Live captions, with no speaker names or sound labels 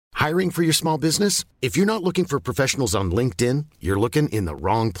Hiring for your small business? If you're not looking for professionals on LinkedIn, you're looking in the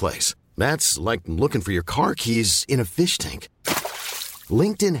wrong place. That's like looking for your car keys in a fish tank.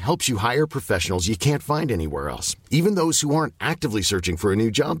 LinkedIn helps you hire professionals you can't find anywhere else, even those who aren't actively searching for a new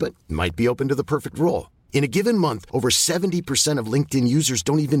job but might be open to the perfect role. In a given month, over 70% of LinkedIn users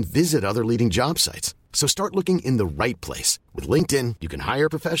don't even visit other leading job sites. So start looking in the right place. With LinkedIn, you can hire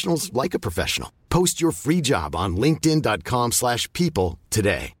professionals like a professional. Post your free job on linkedin.com/people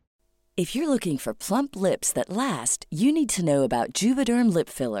today. If you're looking for plump lips that last, you need to know about Juvederm lip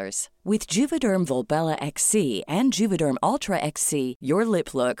fillers. With Juvederm Volbella XC and Juvederm Ultra XC, your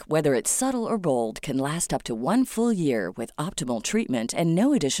lip look, whether it's subtle or bold, can last up to 1 full year with optimal treatment and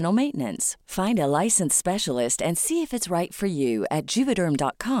no additional maintenance. Find a licensed specialist and see if it's right for you at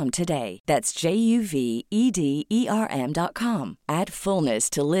Juvederm.com today. That's JUVEDERM.com. Add fullness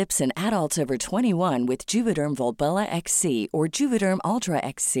to lips in adults over 21 with Juvederm Volbella XC or Juvederm Ultra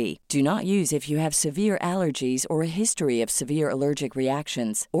XC. Do not use if you have severe allergies or a history of severe allergic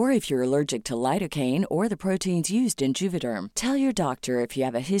reactions, or if you're allergic to lidocaine or the proteins used in Juvederm. Tell your doctor if you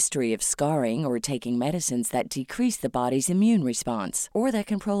have a history of scarring or taking medicines that decrease the body's immune response or that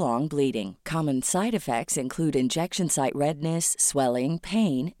can prolong bleeding. Common side effects include injection site redness, swelling,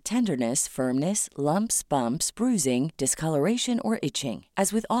 pain, tenderness, firmness, lumps, bumps, bruising, discoloration, or itching.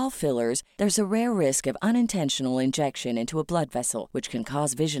 As with all fillers, there's a rare risk of unintentional injection into a blood vessel, which can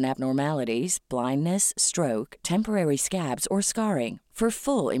cause vision abnormalities, blindness, stroke, temporary scabs, or scarring. For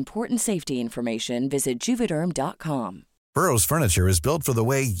full, important safety information, visit Juvederm.com. Burrow's furniture is built for the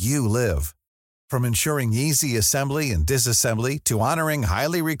way you live. From ensuring easy assembly and disassembly to honoring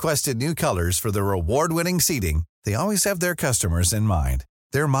highly requested new colors for their award-winning seating, they always have their customers in mind.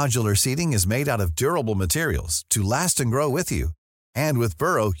 Their modular seating is made out of durable materials to last and grow with you. And with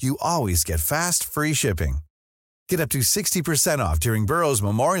Burrow, you always get fast, free shipping. Get up to 60% off during Burrow's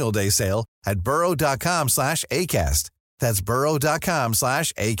Memorial Day sale at burrow.com/ACAST. That's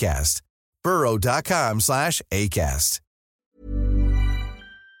burrow.com/ACAST. burrow.com/ACAST.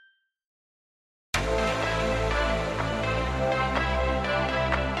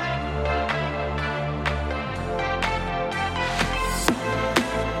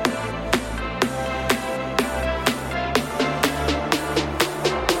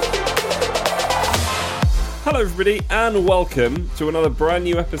 Hello everybody and welcome to another brand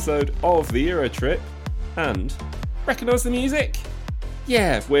new episode of the Euro Trip. And recognise the music?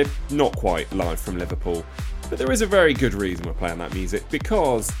 Yeah, we're not quite live from Liverpool, but there is a very good reason we're playing that music,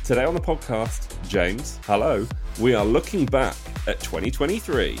 because today on the podcast, James, hello, we are looking back at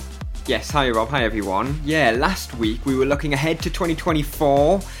 2023. Yes, hi Rob, hi everyone. Yeah, last week we were looking ahead to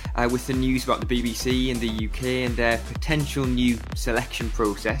 2024 with the news about the BBC and the UK and their potential new selection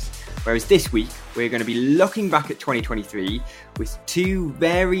process. Whereas this week we're going to be looking back at 2023 with two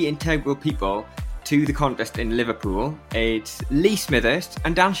very integral people to the contest in Liverpool. It's Lee Smithurst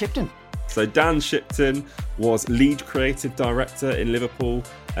and Dan Shipton. So Dan Shipton was lead creative director in Liverpool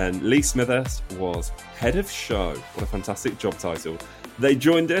and Lee Smithurst was head of show. What a fantastic job title. They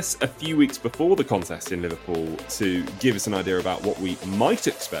joined us a few weeks before the contest in Liverpool to give us an idea about what we might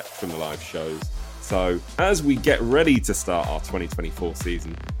expect from the live shows. So as we get ready to start our 2024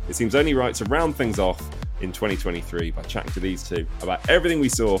 season, it seems only right to round things off in 2023 by chatting to these two about everything we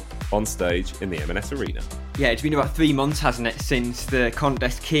saw on stage in the M&S Arena. Yeah, it's been about 3 months, hasn't it, since the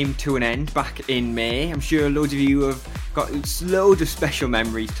contest came to an end back in May. I'm sure loads of you have got loads of special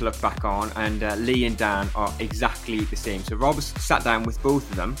memories to look back on, and Lee and Dan are exactly the same. So Rob has sat down with both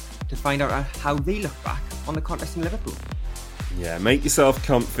of them to find out how they look back on the contest in Liverpool. Yeah, make yourself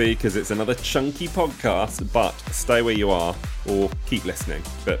comfy because it's another chunky podcast, but stay where you are or keep listening.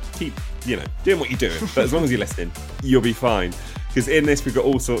 But keep, doing what you're doing. But as long as you're listening, you'll be fine. Because in this, we've got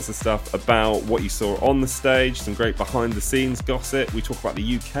all sorts of stuff about what you saw on the stage, some great behind-the-scenes gossip. We talk about the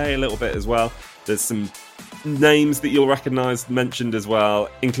UK a little bit as well. There's some names that you'll recognise mentioned as well,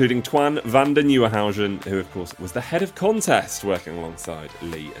 including Twan van der Nieuwenhuizen, who, of course, was the head of contest working alongside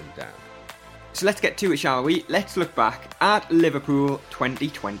Lee and Dan. So let's get to it, shall we? Let's look back at Liverpool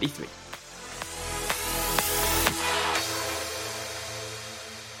 2023.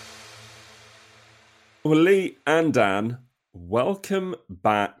 Well, Lee and Dan, welcome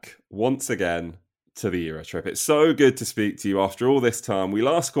back once again to the Euro Trip. It's so good to speak to you after all this time. We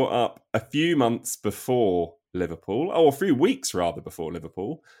last caught up a few months before Liverpool, or a few weeks rather before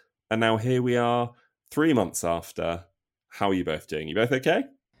Liverpool, and now here we are 3 months after. How are you both doing? You both okay?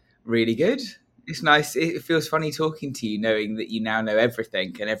 Really good. It's nice. It feels funny talking to you, knowing that you now know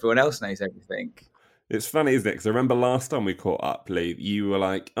everything and everyone else knows everything. It's funny, isn't it? Because I remember last time we caught up, Lee, you were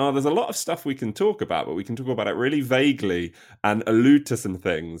like, oh, there's a lot of stuff we can talk about, but we can talk about it really vaguely and allude to some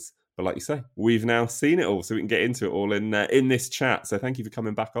things. But like you say, we've now seen it all, so we can get into it all in this chat. So thank you for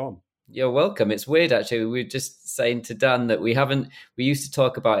coming back on. You're welcome. It's weird, actually. We were just saying to Dan that we used to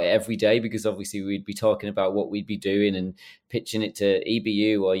talk about it every day because obviously we'd be talking about what we'd be doing and pitching it to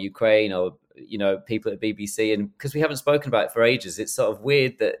EBU or Ukraine or, people at BBC. And because we haven't spoken about it for ages, it's sort of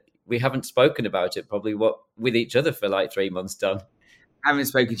weird that we haven't spoken about it probably with each other for like 3 months, Dan. I haven't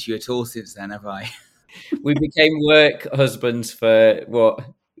spoken to you at all since then, have I? We became work husbands for,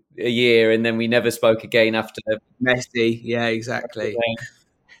 a year, and then we never spoke again after. Messy, yeah, exactly.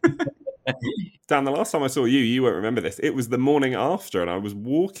 Dan, the last time I saw you, you won't remember this. It was the morning after, and I was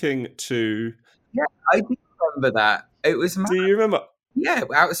walking to... Yeah, I do remember that. It was mad. Do you remember? Yeah,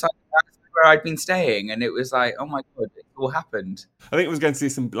 outside where I'd been staying, and it was like, oh my God, it all happened. I think I was going to see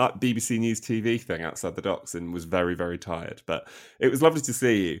some like BBC News TV thing outside the docks and was very, very tired. But it was lovely to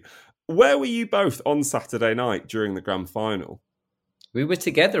see you. Where were you both on Saturday night during the grand final? We were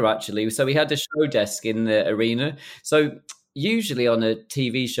together, actually. So we had a show desk in the arena. So usually on a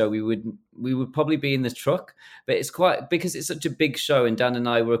TV show, we would probably be in the truck, but it's quite, because it's such a big show and Dan and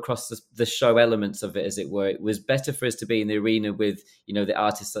I were across the show elements of it, as it were. It was better for us to be in the arena with, the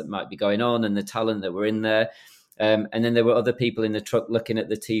artists that might be going on and the talent that were in there. And then there were other people in the truck looking at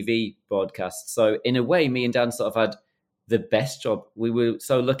the TV broadcast. So in a way, me and Dan sort of had the best job. We were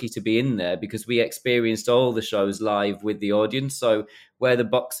so lucky to be in there because we experienced all the shows live with the audience. So where the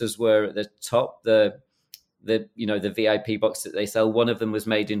boxes were at the top, the VIP box that they sell, one of them was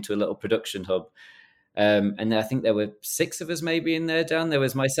made into a little production hub. And I think there were 6 of us maybe in there, Dan. There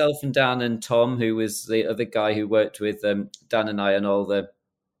was myself and Dan and Tom, who was the other guy who worked with Dan and I on all the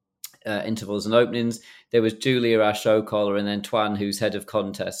intervals and openings. There was Julia, our show caller, and then Twan, who's head of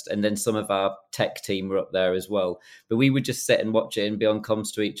contest. And then some of our tech team were up there as well. But we would just sit and watch it and be on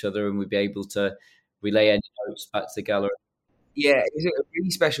comms to each other, and we'd be able to relay any notes back to the gallery. Yeah, it's a really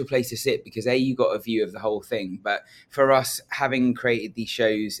special place to sit because you got a view of the whole thing. But for us, having created these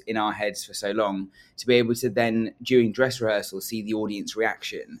shows in our heads for so long, to be able to then, during dress rehearsal, see the audience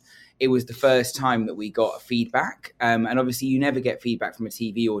reaction, it was the first time that we got feedback. And obviously you never get feedback from a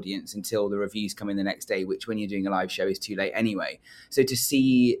TV audience until the reviews come in the next day, which when you're doing a live show is too late anyway. So to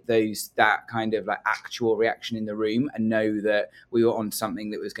see that kind of like actual reaction in the room and know that we were on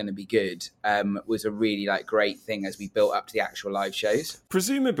something that was going to be good was a really great thing as we built up to the actual live shows.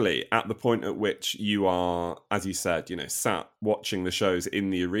 Presumably at the point at which you are, as you said, sat watching the shows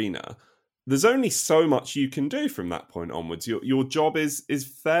in the arena, there's only so much you can do from that point onwards. Your job is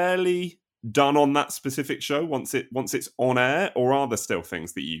fairly done on that specific show once it's on air, or are there still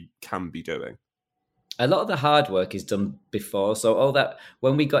things that you can be doing? A lot of the hard work is done before. So all that,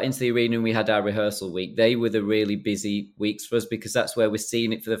 when we got into the arena and we had our rehearsal week, they were the really busy weeks for us because that's where we're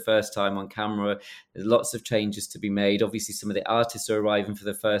seeing it for the first time on camera. There's lots of changes to be made. Obviously, some of the artists are arriving for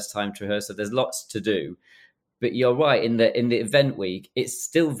the first time to rehearse, so there's lots to do. But you're right, in the event week, it's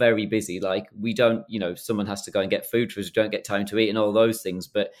still very busy. Like we don't, someone has to go and get food for us, we don't get time to eat and all those things.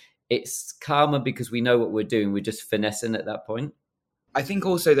 But it's calmer because we know what we're doing. We're just finessing at that point. I think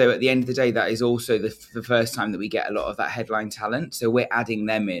also, though, at the end of the day, that is also the first time that we get a lot of that headline talent. So we're adding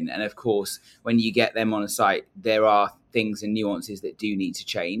them in. And of course, when you get them on a site, there are things and nuances that do need to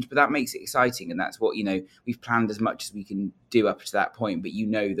change. But that makes it exciting. And that's what, we've planned as much as we can do up to that point. But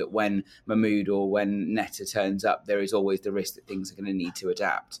that when Mahmood or when Netta turns up, there is always the risk that things are going to need to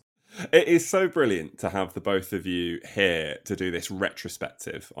adapt. It is so brilliant to have the both of you here to do this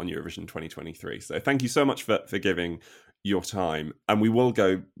retrospective on Eurovision 2023. So thank you so much for giving your time, and we will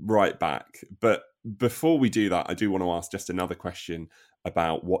go right back. But before we do that, I do want to ask just another question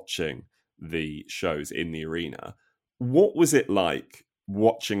about watching the shows in the arena. What was it like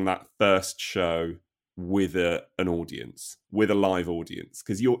watching that first show with an audience, with a live audience?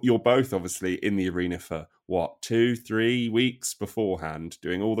 Because you're both obviously in the arena for 2-3 weeks beforehand,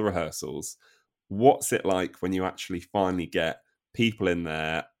 doing all the rehearsals. What's it like when you actually finally get people in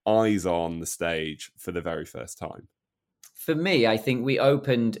there, eyes on the stage for the very first time? For me, I think we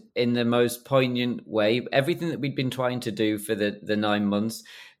opened in the most poignant way. Everything that we'd been trying to do for the 9 months,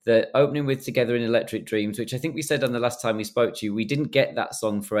 the opening with Together in Electric Dreams, which I think we said on the last time we spoke to you, we didn't get that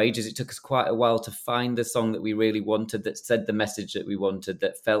song for ages. It took us quite a while to find the song that we really wanted, that said the message that we wanted,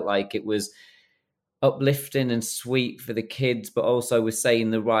 that felt like it was uplifting and sweet for the kids, but also was saying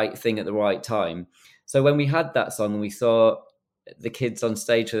the right thing at the right time. So when we had that song, we saw the kids on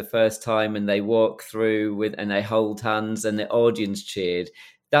stage for the first time and they walk through and they hold hands and the audience cheered.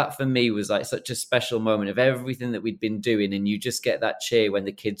 That for me was such a special moment of everything that we'd been doing, and you just get that cheer when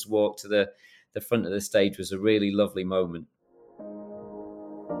the kids walk to the front of the stage was a really lovely moment.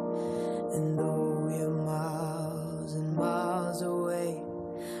 And though we're miles and miles away,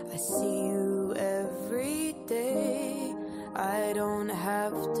 I see you every day. I don't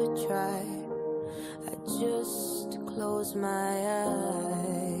have to try, I just close my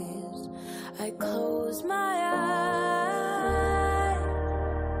eyes. I close my eyes.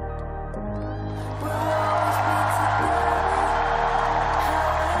 We'll always be together,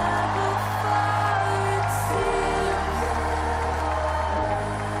 however far it seems.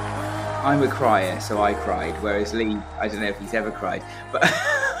 I'm a crier, so I cried, whereas Lee, I don't know if he's ever cried, but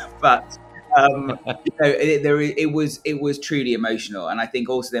it was truly emotional. And I think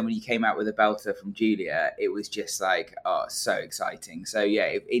also then when you came out with a belter from Julia, it was just like, oh, so exciting. So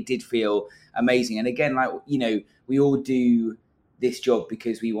yeah, it did feel amazing. And again, like, we all do this job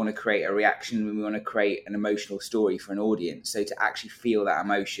because we want to create a reaction and we want to create an emotional story for an audience. So to actually feel that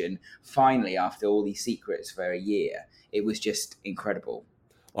emotion finally after all these secrets for a year, it was just incredible.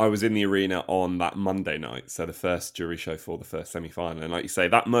 I was in the arena on that Monday night, so the first jury show for the first semi-final. And like you say,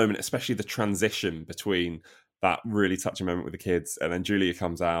 that moment, especially the transition between that really touching moment with the kids and then Julia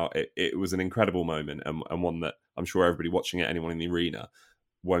comes out, it was an incredible moment and one that I'm sure everybody watching it, anyone in the arena,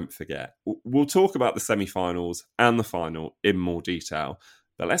 won't forget. We'll talk about the semi-finals and the final in more detail.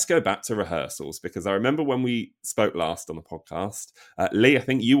 But let's go back to rehearsals, because I remember when we spoke last on the podcast, Lee, I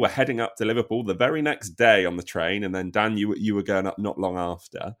think you were heading up to Liverpool the very next day on the train, and then Dan, you were going up not long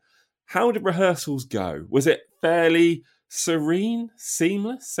after. How did rehearsals go? Was it fairly serene,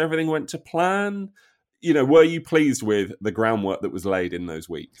 seamless? Everything went to plan? Were you pleased with the groundwork that was laid in those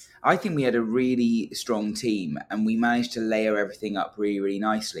weeks? I think we had a really strong team and we managed to layer everything up really, really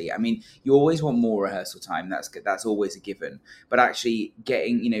nicely. I mean, you always want more rehearsal time. That's always a given. But actually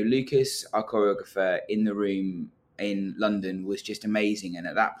getting, Lucas, our choreographer, in the room in London was just amazing. And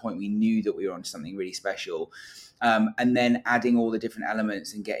at that point, we knew that we were on something really special. And then adding all the different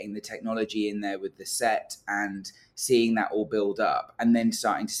elements and getting the technology in there with the set and seeing that all build up and then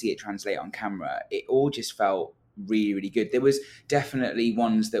starting to see it translate on camera, it all just felt really, really good. There was definitely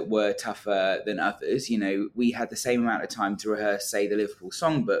ones that were tougher than others. We had the same amount of time to rehearse, say, the Liverpool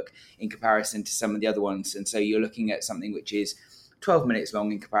songbook in comparison to some of the other ones. And so you're looking at something which is 12 minutes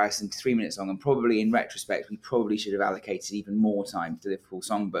long in comparison to 3 minutes long, and probably in retrospect we probably should have allocated even more time to the Liverpool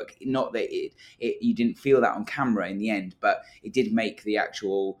songbook. Not that you didn't feel that on camera in the end, but it did make the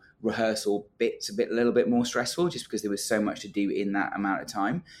actual rehearsal bits a little bit more stressful, just because there was so much to do in that amount of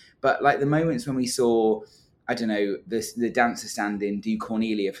time. But like the moments when we saw, I don't know, the dancer stand in do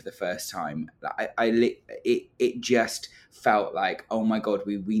Cornelia for the first time, it just felt like, oh my God,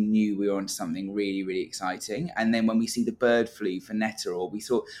 we knew we were on something really, really exciting. And then when we see the bird flu for Netta, or we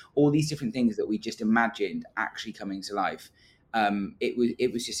saw all these different things that we just imagined actually coming to life,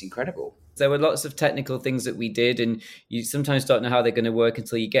 it was just incredible. There were lots of technical things that we did, and you sometimes don't know how they're going to work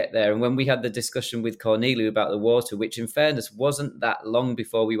until you get there. And when we had the discussion with Cornelia about the water, which in fairness wasn't that long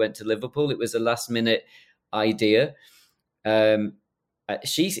before we went to Liverpool, it was a last minute idea.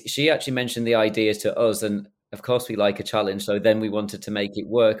 She actually mentioned the idea to us, and of course we like a challenge, so then we wanted to make it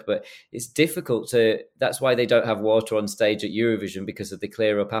work. But it's difficult that's why they don't have water on stage at Eurovision, because of the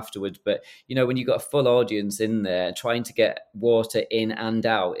clear up afterwards. But when you've got a full audience in there, trying to get water in and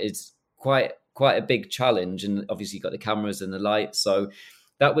out is quite a big challenge. And obviously you've got the cameras and the lights, so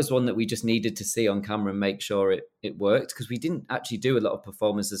that was one that we just needed to see on camera and make sure it worked, because we didn't actually do a lot of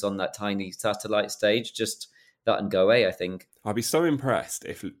performances on that tiny satellite stage, just that and Go A, I think. I'd be so impressed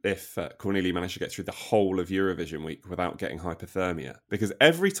if Cornelia managed to get through the whole of Eurovision week without getting hypothermia, because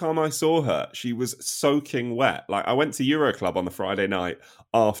every time I saw her, she was soaking wet. Like, I went to Euroclub on the Friday night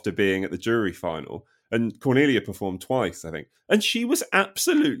after being at the jury final, and Cornelia performed twice, I think, and she was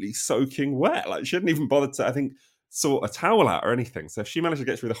absolutely soaking wet. Like, she hadn't even bothered to, I think, sort a towel out or anything. So if she managed to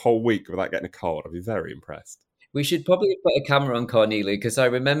get through the whole week without getting a cold, I'd be very impressed. We should probably put a camera on Cornelia, because I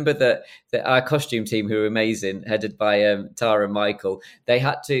remember that our costume team, who were amazing, headed by Tara and Michael, they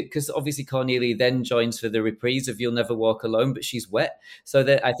had to, because obviously Cornelia then joins for the reprise of You'll Never Walk Alone, but she's wet. So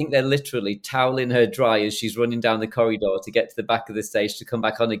I think they're literally toweling her dry as she's running down the corridor to get to the back of the stage to come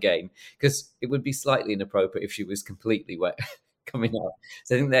back on again, because it would be slightly inappropriate if she was completely wet coming out.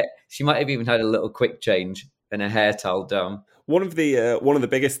 So I think that she might have even had a little quick change and a hair towel down. One of the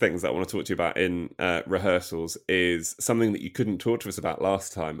biggest things that I want to talk to you about in rehearsals is something that you couldn't talk to us about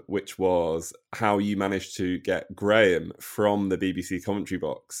last time, which was how you managed to get Graham from the BBC commentary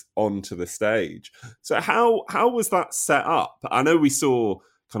box onto the stage. So how was that set up? I know we saw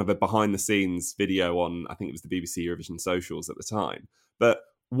kind of a behind the scenes video on, I think it was the BBC Eurovision socials at the time, but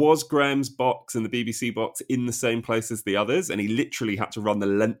Was Graham's box and the BBC box in the same place as the others? And he literally had to run the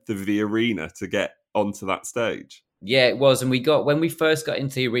length of the arena to get onto that stage. Yeah, it was. And when we first got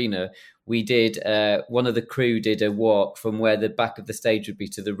into the arena, we did, one of the crew did a walk from where the back of the stage would be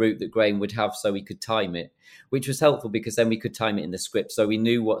to the route that Graham would have so we could time it, which was helpful because then we could time it in the script. So we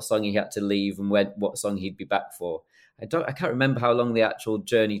knew what song he had to leave and what song he'd be back for. I can't remember how long the actual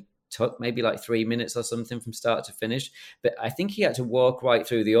journey took, maybe like 3 minutes or something from start to finish. But I think he had to walk right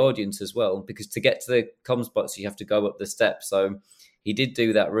through the audience as well, because to get to the comms box, you have to go up the steps. So he did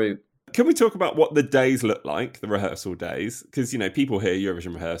do that route. Can we talk about what the days look like, the rehearsal days? Because, people hear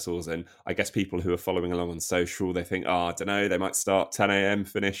Eurovision rehearsals, and I guess people who are following along on social, they think, I don't know, they might start 10 a.m,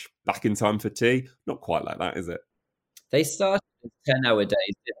 finish back in time for tea. Not quite like that, is it? They started as 10-hour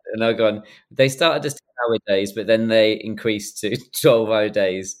days, and I've gone, they started as 10-hour days, but then they increased to 12-hour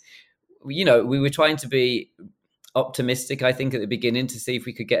days. We were trying to be optimistic, I think, at the beginning to see if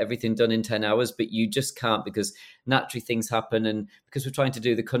we could get everything done in 10 hours, but you just can't, because naturally things happen, and because we're trying to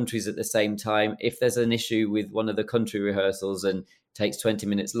do the countries at the same time, if there's an issue with one of the country rehearsals and takes 20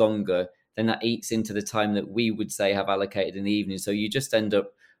 minutes longer, then that eats into the time that we would say have allocated in the evening. So you just end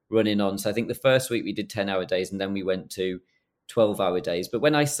up running on. So I think the first week we did 10-hour days, and then we went to 12-hour days. But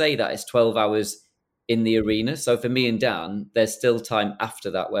when I say that, it's 12 hours in the arena. So for me and Dan, there's still time after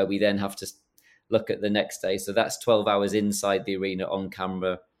that where we then have to look at the next day. So that's 12 hours inside the arena on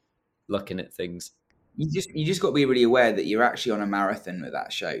camera, looking at things. You just got to be really aware that you're actually on a marathon with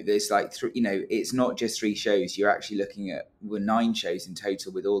that show. There's like it's not just 3 shows. You're actually looking at 9 shows in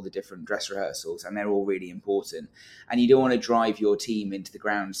total with all the different dress rehearsals, and they're all really important. And you don't want to drive your team into the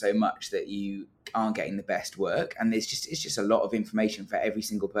ground so much that you aren't getting the best work. And it's just a lot of information for every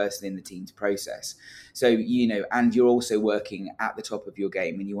single person in the team to process. So, and you're also working at the top of your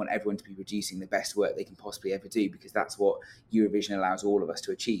game, and you want everyone to be producing the best work they can possibly ever do, because that's what Eurovision allows all of us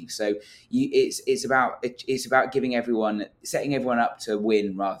to achieve. So it's about setting everyone up to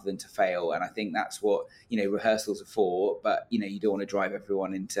win rather than to fail. And I think that's what, rehearsals are for, but you don't want to drive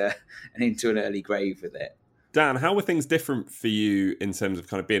everyone into an early grave with it. Dan, how were things different for you in terms of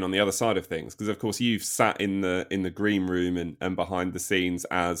kind of being on the other side of things? Because of course you've sat in the green room and behind the scenes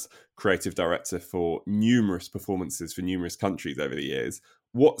as creative director for numerous performances for numerous countries over the years.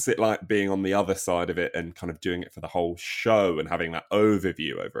 What's it like being on the other side of it and kind of doing it for the whole show and having that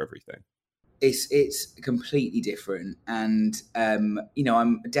overview over everything? It's completely different, and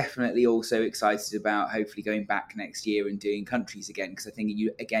I'm definitely also excited about hopefully going back next year and doing countries again, because I think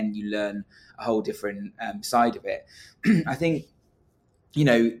you learn a whole different side of it. I think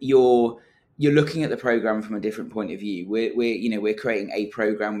you're looking at the program from a different point of view. We're creating a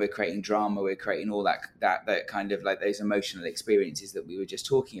program, we're creating drama, we're creating all that kind of like those emotional experiences that we were just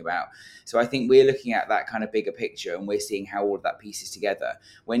talking about. So I think we're looking at that kind of bigger picture, and we're seeing how all of that pieces together.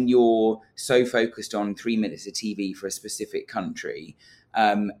 When you're so focused on 3 minutes of TV for a specific country,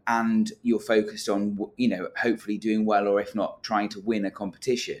 and you're focused on hopefully doing well, or if not trying to win a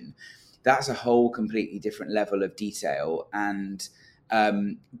competition, that's a whole completely different level of detail. And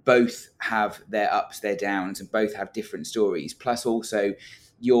both have their ups, their downs, and both have different stories. Plus, also,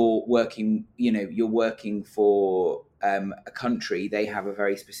 you're working for a country. They have a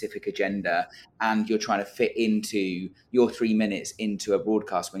very specific agenda, and you're trying to fit into your 3 minutes into a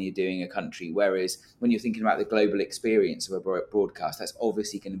broadcast when you're doing a country. Whereas when you're thinking about the global experience of a broadcast, that's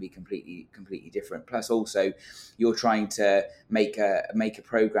obviously going to be completely different. Plus, also, you're trying to make a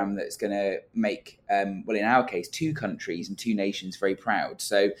program that's going to make, in our case, 2 countries and 2 nations very proud.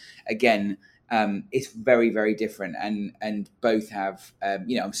 So again, it's very, very different, and both have,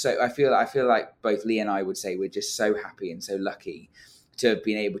 I feel like both Lee and I would say we're just so happy and so lucky to have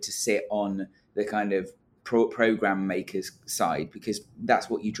been able to sit on the kind of program makers side, because that's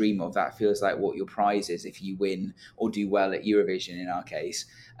what you dream of. That feels like what your prize is if you win or do well at Eurovision in our case.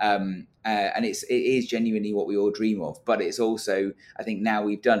 And it is genuinely what we all dream of. But it's also, I think now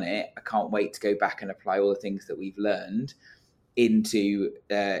we've done it, I can't wait to go back and apply all the things that we've learned into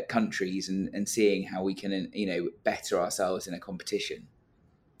countries and seeing how we can better ourselves in a competition.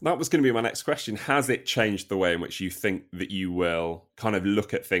 That was going to be my next question. Has it changed the way in which you think that you will kind of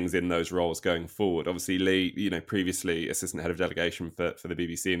look at things in those roles going forward? Obviously, Lee, previously assistant head of delegation for the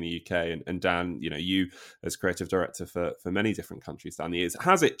BBC in the UK, and Dan, you as creative director for many different countries down the years.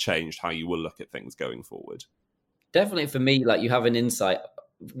 Has it changed how you will look at things going forward? Definitely for me, like, you have an insight.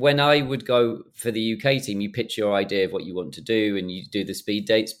 When I would go for the UK team, you pitch your idea of what you want to do and you do the speed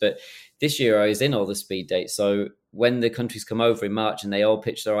dates. But this year I was in all the speed dates. So when the countries come over in March and they all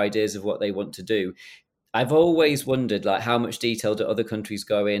pitch their ideas of what they want to do, I've always wondered, like, how much detail do other countries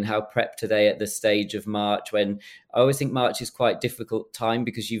go in? How prepped are they at the stage of March? When I always think March is quite difficult time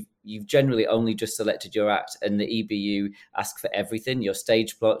because you've generally only just selected your act, and the EBU ask for everything: your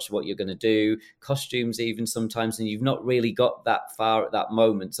stage plots, what you're going to do, costumes, even sometimes, and you've not really got that far at that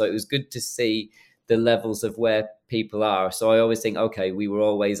moment. So it was good to see the levels of where people are. So I always think, okay, we were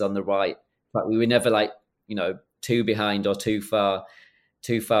always on the right, but we were never like, too behind or too far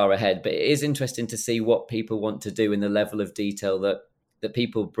ahead. But it is interesting to see what people want to do in the level of detail that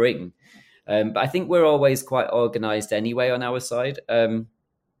people bring. But I think we're always quite organised anyway on our side. But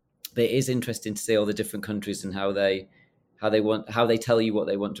it is interesting to see all the different countries and how they tell you what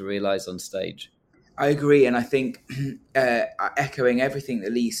they want to realise on stage. I agree, and I think echoing everything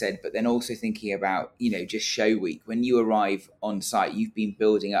that Lee said, but then also thinking about just show week. When you arrive on site, you've been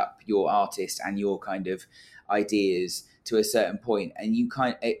building up your artist and your kind of ideas to a certain point, and you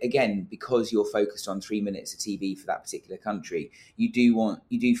again, because you're focused on 3 minutes of TV for that particular country, you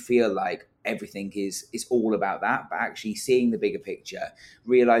do feel like everything is all about that. But actually seeing the bigger picture,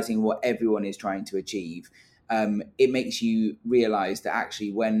 realizing what everyone is trying to achieve. It makes you realise that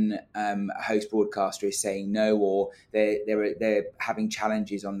actually when a host broadcaster is saying no, or they're having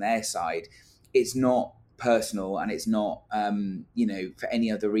challenges on their side, it's not personal, and it's not for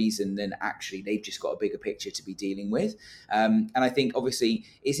any other reason than actually they've just got a bigger picture to be dealing with. And I think obviously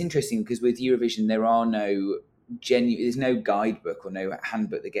it's interesting because with Eurovision there are there's no guidebook or no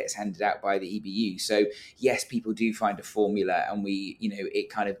handbook that gets handed out by the EBU. So yes, people do find a formula, and it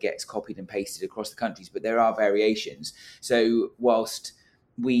kind of gets copied and pasted across the countries, but there are variations. So whilst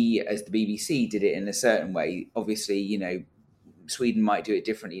we as the BBC did it in a certain way, obviously Sweden might do it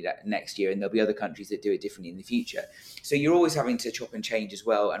differently next year, and there'll be other countries that do it differently in the future. So you're always having to chop and change as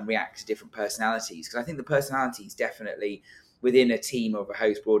well and react to different personalities, because I think the personalities definitely within a team of a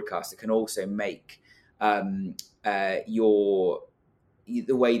host broadcaster can also make the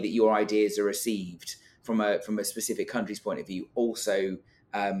way that your ideas are received from a specific country's point of view also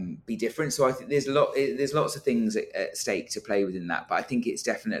be different. So I think there's lots of things at stake to play within that, but I think it's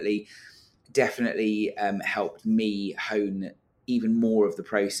definitely helped me hone even more of the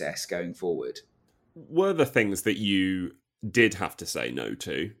process going forward. Were the things that you did have to say no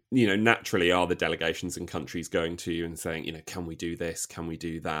to, naturally are the delegations and countries going to you and saying, can we do this? Can we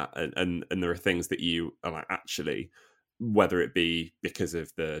do that? And there are things that you are like, actually, whether it be because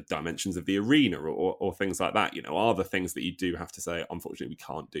of the dimensions of the arena or things like that, are the things that you do have to say, unfortunately, we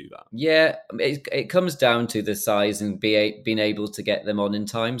can't do that? Yeah, it comes down to the size and being able to get them on in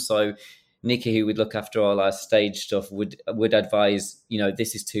time. So Nikki, who would look after all our stage stuff, would advise,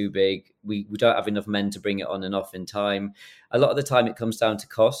 this is too big. We don't have enough men to bring it on and off in time. A lot of the time it comes down to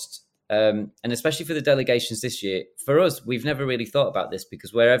cost. And especially for the delegations this year, for us, we've never really thought about this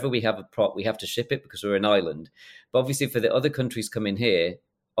because wherever we have a prop, we have to ship it because we're an island. But obviously for the other countries coming here,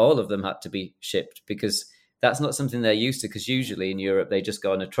 all of them had to be shipped because that's not something they're used to, because usually in Europe, they just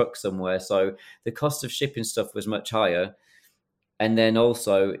go on a truck somewhere. So the cost of shipping stuff was much higher. And then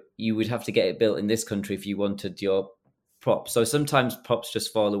also you would have to get it built in this country if you wanted your props. So sometimes props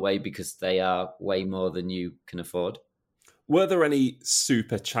just fall away because they are way more than you can afford. Were there any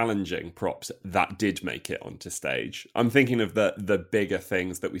super challenging props that did make it onto stage? I'm thinking of the bigger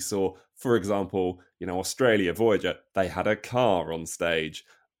things that we saw. For example, Australia, Voyager, they had a car on stage.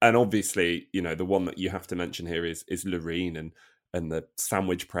 And obviously, the one that you have to mention here is Loreen and the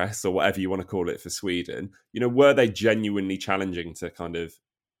sandwich press, or whatever you want to call it, for Sweden. Were they genuinely challenging to kind of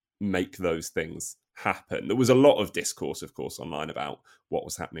make those things happen? There was a lot of discourse, of course, online about what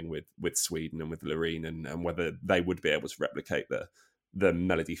was happening with Sweden and with Loreen and whether they would be able to replicate the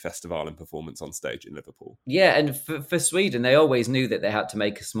Melody Festival and performance on stage in Liverpool. Yeah, and for Sweden, they always knew that they had to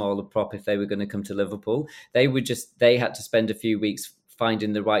make a smaller prop if they were going to come to Liverpool. They had to spend a few weeks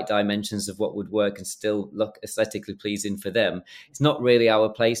finding the right dimensions of what would work and still look aesthetically pleasing for them. It's not really our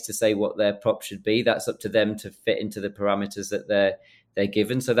place to say what their prop should be. That's up to them to fit into the parameters that they're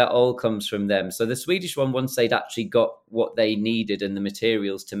given. So that all comes from them. So the Swedish one, once they'd actually got what they needed and the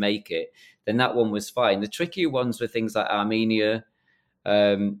materials to make it, then that one was fine. The trickier ones were things like Armenia,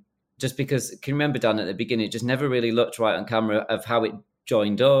 just because, can you remember, Dan, at the beginning, it just never really looked right on camera of how it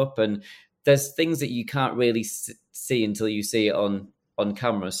joined up. And there's things that you can't really see until you see it on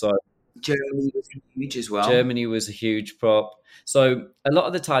camera. So Germany was huge as well. Germany was a huge prop. So a lot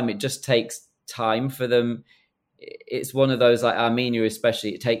of the time it just takes time for them. It's one of those, like Armenia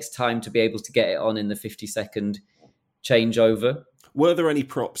especially, it takes time to be able to get it on in the 50-second changeover. Were there any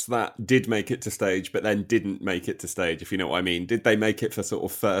props that did make it to stage but then didn't make it to stage, if you know what I mean? Did they make it for sort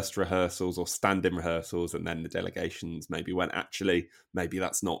of first rehearsals or stand-in rehearsals, and then the delegations maybe went, actually, maybe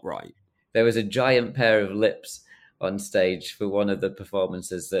that's not right? there was a giant pair of lips on stage for one of the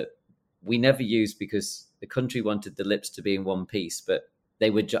performances that we never used because the country wanted the lips to be in one piece, but they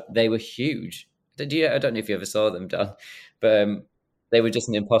were huge. I don't know if you ever saw them, Dan, but they were just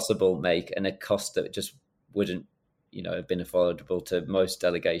an impossible make and a cost that just wouldn't, have been affordable to most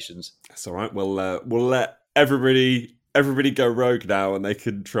delegations. That's all right. We'll let everybody go rogue now, and they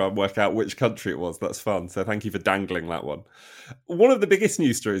can try and work out which country it was. That's fun. So thank you for dangling that one. One of the biggest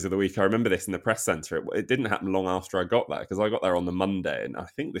news stories of the week, I remember this in the press centre. It didn't happen long after I got there, because I got there on the Monday, and I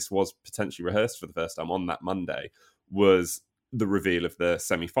think this was potentially rehearsed for the first time on that Monday, was the reveal of the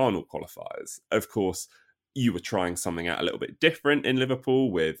semi-final qualifiers. Of course, you were trying something out a little bit different in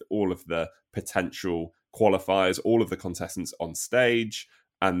Liverpool with all of the potential qualifiers, all of the contestants on stage,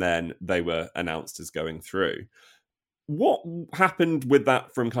 and then they were announced as going through. What happened with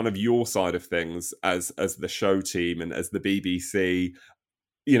that from kind of your side of things as the show team and as the BBC?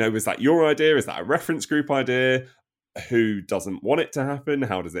 Was that your idea? Is that a reference group idea? Who doesn't want it to happen?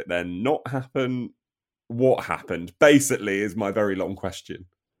 How does it then not happen? What happened, basically, is my very long question.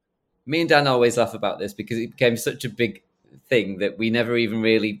 Me and Dan always laugh about this because it became such a big thing that we never even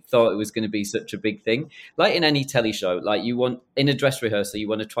really thought it was going to be such a big thing. Like in any telly show, like in a dress rehearsal, you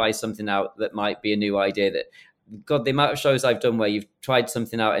want to try something out that might be a new idea. That, God, the amount of shows I've done where you've tried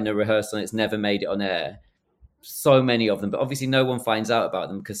something out in a rehearsal and it's never made it on air. So many of them, but obviously no one finds out about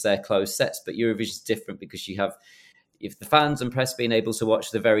them because they're closed sets. But Eurovision's different because you have if the fans and press being able to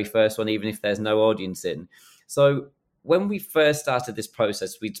watch the very first one, even if there's no audience in. So when we first started this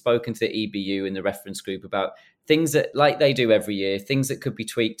process, we'd spoken to the EBU and the reference group about things that, like they do every year, things that could be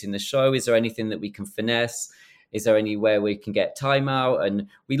tweaked in the show. Is there anything that we can finesse? Is there anywhere we can get time out? And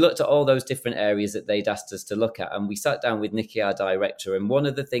we looked at all those different areas that they'd asked us to look at. And we sat down with Nikki, our director. And one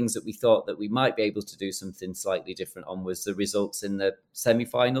of the things that we thought that we might be able to do something slightly different on was the results in the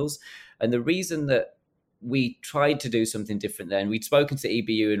semi-finals. And the reason that we tried to do something different then, we'd spoken to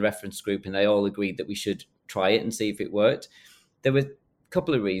EBU and reference group, and they all agreed that we should try it and see if it worked. There were a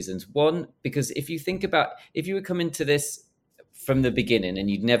couple of reasons. One, because if you were coming to this from the beginning and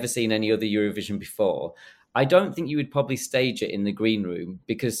you'd never seen any other Eurovision before, I don't think you would probably stage it in the green room,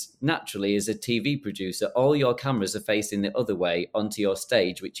 because naturally, as a TV producer, all your cameras are facing the other way onto your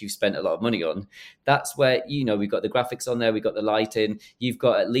stage, which you've spent a lot of money on. That's where, we've got the graphics on there, we've got the lighting, you've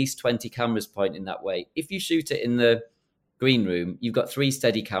got at least 20 cameras pointing that way. If you shoot it in the green room, you've got 3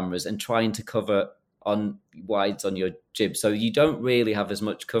 steady cameras and trying to cover on wides on your jib. So you don't really have as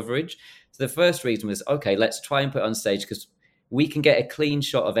much coverage. So the first reason was, okay, let's try and put it on stage, because we can get a clean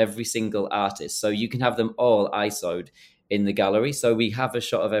shot of every single artist. So you can have them all ISO'd in the gallery. So we have a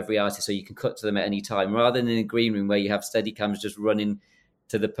shot of every artist, so you can cut to them at any time, rather than in a green room where you have steady cameras just running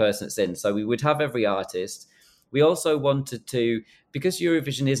to the person that's in. So we would have every artist. We also wanted to, because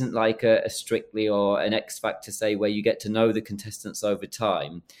Eurovision isn't like a Strictly or an X Factor, say, where you get to know the contestants over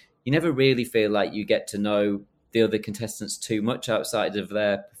time, you never really feel like you get to know the other contestants too much outside of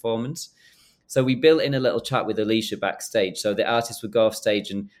their performance. So we built in a little chat with Alicia backstage. So the artists would go off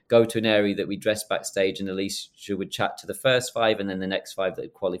stage and go to an area that we dressed backstage, and Alicia would chat to the first 5 and then the next 5 that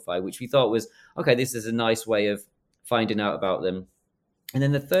would qualify, which we thought was, okay, this is a nice way of finding out about them. And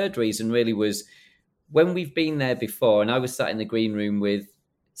then the third reason really was, when we've been there before, and I was sat in the green room with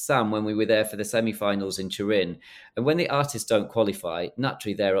Sam when we were there for the semi-finals in Turin, and when the artists don't qualify,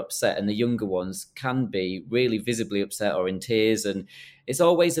 naturally they're upset, and the younger ones can be really visibly upset or in tears, and it's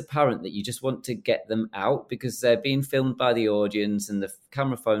always apparent that you just want to get them out because they're being filmed by the audience and the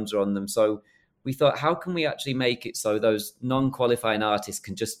camera phones are on them. So we thought, how can we actually make it so those non-qualifying artists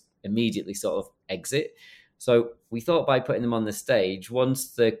can just immediately sort of exit? So we thought by putting them on the stage, once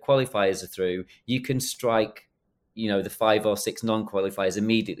the qualifiers are through, you can strike the 5 or 6 non-qualifiers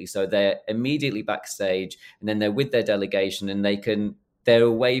immediately. So they're immediately backstage, and then they're with their delegation, and they're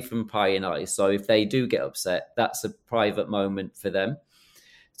away from prying eyes. So if they do get upset, that's a private moment for them.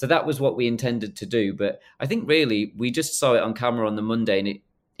 So that was what we intended to do. But I think really we just saw it on camera on the Monday, and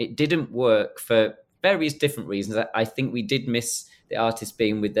it didn't work for various different reasons. I think we did miss the artists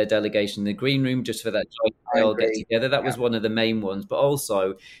being with their delegation in the green room just for that joint they all get together. That was one of the main ones. But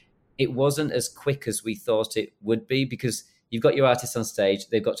also, it wasn't as quick as we thought it would be, because you've got your artists on stage,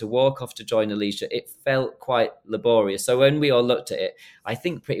 they've got to walk off to join Alicia. It felt quite laborious. So when we all looked at it, I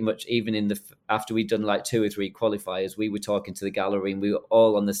think pretty much even after we'd done like 2 or 3 qualifiers, we were talking to the gallery and we were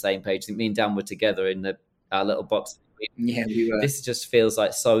all on the same page. I think me and Dan were together in our little box. Yeah, we were. This just feels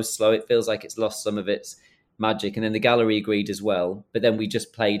like so slow. It feels like it's lost some of its magic. And then the gallery agreed as well. But then we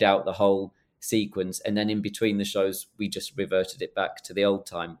just played out the whole sequence. And then in between the shows, we just reverted it back to the old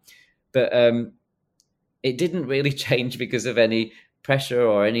time. But it didn't really change because of any pressure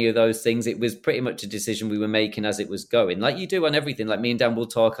or any of those things. It was pretty much a decision we were making as it was going, like you do on everything. Like me and Dan will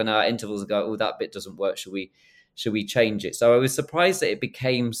talk on our intervals and go, oh, that bit doesn't work, should we change it? So I was surprised that it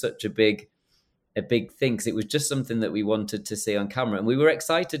became such a big thing, because it was just something that we wanted to see on camera, and we were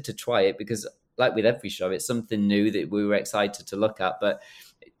excited to try it because, like with every show, it's something new that we were excited to look at. But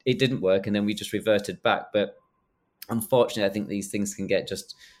it didn't work, and then we just reverted back. But unfortunately, I think these things can get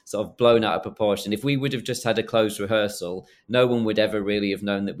just sort of blown out of proportion. If we would have just had a closed rehearsal, no one would ever really have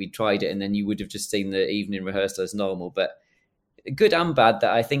known that we'd tried it, and then you would have just seen the evening rehearsal as normal. But good and bad,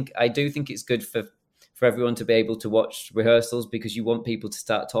 that I do think it's good for everyone to be able to watch rehearsals, because you want people to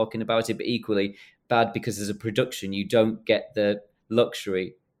start talking about it. But equally bad because as a production, you don't get the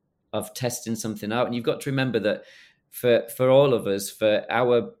luxury of testing something out. And you've got to remember that for all of us, for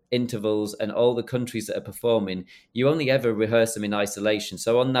our intervals and all the countries that are performing, you only ever rehearse them in isolation.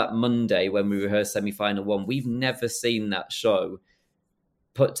 So on that Monday when we rehearse semi-final 1, we've never seen that show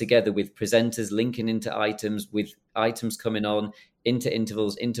put together with presenters linking into items, with items coming on, into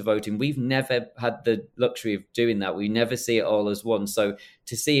intervals, into voting. We've never had the luxury of doing that. We never see it all as one. So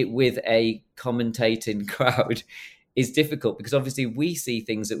to see it with a commentating crowd is difficult, because obviously we see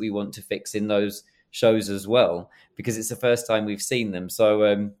things that we want to fix in those shows as well, because it's the first time we've seen them.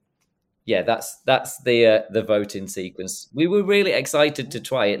 So yeah, that's the voting sequence. We were really excited to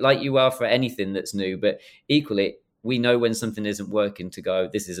try it, like you are for anything that's new, but equally we know when something isn't working to go,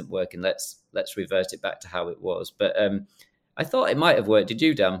 this isn't working, let's revert it back to how it was. But I thought it might have worked. Did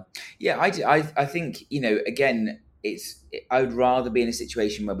you, Dan? Yeah, I think, again, I would rather be in a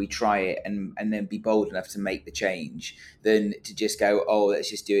situation where we try it and then be bold enough to make the change than to just go, oh, let's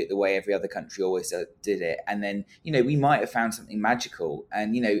just do it the way every other country always did it. And then, we might have found something magical.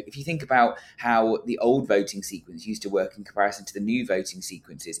 And, if you think about how the old voting sequence used to work in comparison to the new voting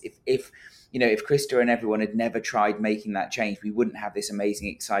sequences, if Krista and everyone had never tried making that change, we wouldn't have this amazing,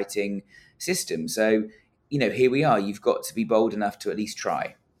 exciting system. So, here we are. You've got to be bold enough to at least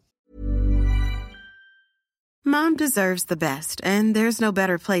try. Mom deserves the best, and there's no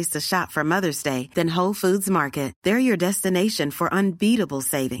better place to shop for Mother's Day than Whole Foods Market. They're your destination for unbeatable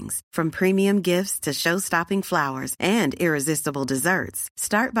savings, from premium gifts to show-stopping flowers and irresistible desserts.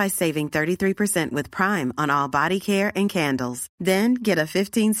 Start by saving 33% with Prime on all body care and candles. Then get a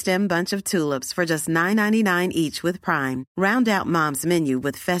 15-stem bunch of tulips for just $9.99 each with Prime. Round out Mom's menu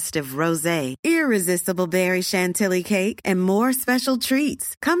with festive rosé, irresistible berry chantilly cake, and more special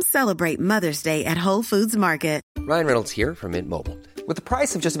treats. Come celebrate Mother's Day at Whole Foods Market. Ryan Reynolds here from Mint Mobile. With the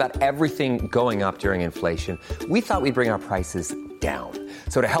price of just about everything going up during inflation, we thought we'd bring our prices down.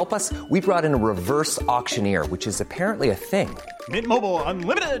 So to help us, we brought in a reverse auctioneer, which is apparently a thing. Mint Mobile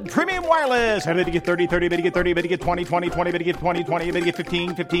Unlimited Premium Wireless. How to get 30, 30, bit to get 30, bit to get 20, 20, 20, bit to get 20, 20, bit to get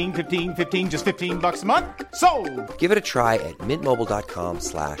 15, 15, 15, 15, just $15 a month? Sold! Give it a try at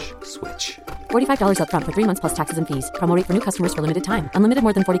mintmobile.com/switch. $45 up front for 3 months plus taxes and fees. Promo rate for new customers for limited time. Unlimited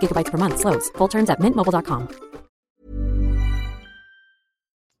more than 40 gigabytes per month. Slows full terms at mintmobile.com.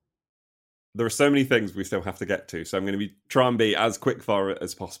 There are so many things we still have to get to, so I'm going to try and be as quick fire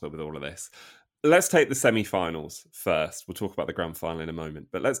as possible with all of this. Let's take the semi-finals first. We'll talk about the grand final in a moment,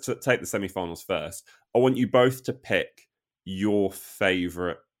 but let's take the semi-finals first. I want you both to pick your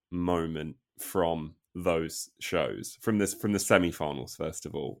favourite moment from those shows, from the semi-finals first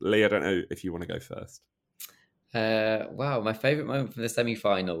of all. Lee, I don't know if you want to go first. Wow, my favourite moment from the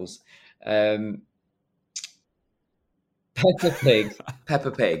semi-finals. Peppa Pig.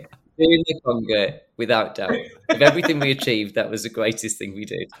 Peppa Pig. Doing the conga, without doubt. Of everything we achieved, that was the greatest thing we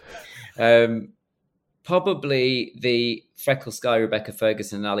did. Probably the Freckle Sky, Rebecca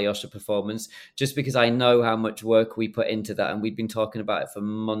Ferguson and Alyosha performance, just because I know how much work we put into that, and we'd been talking about it for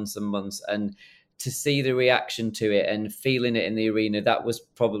months and months, and to see the reaction to it and feeling it in the arena, that was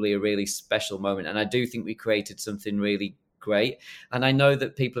probably a really special moment. And I do think we created something really great. And I know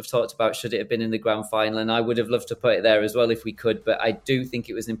that people have talked about should it have been in the grand final, and I would have loved to put it there as well if we could, but I do think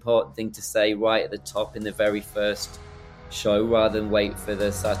it was an important thing to say right at the top in the very first show rather than wait for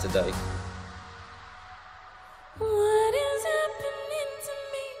the Saturday. What is happening to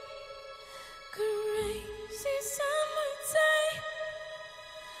me? Crazy summertime.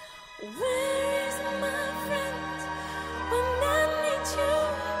 Where is my friend when I need you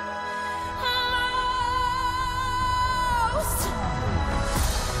most?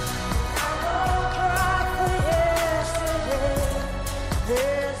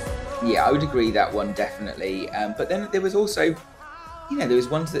 Yeah, I would agree that one definitely. But then there was also, there was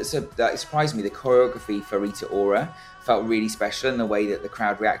one that surprised me. The choreography for Rita Ora felt really special, and the way that the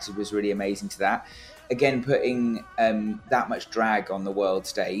crowd reacted was really amazing to that. Again, putting that much drag on the world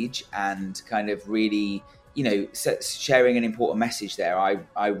stage and kind of really sharing an important message there.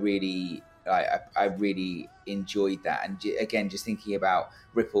 I really enjoyed that, and again, just thinking about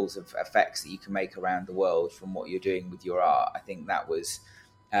ripples of effects that you can make around the world from what you're doing with your art. I think that was,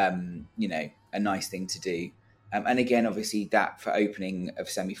 a nice thing to do. And again, obviously, that for opening of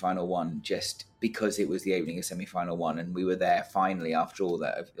semi-final one, just because it was the opening of semi-final one, and we were there finally after all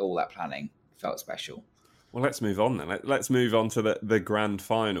that planning, felt special. Well, let's move on then. Let's move on to the grand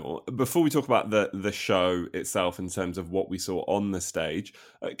final. Before we talk about the show itself in terms of what we saw on the stage,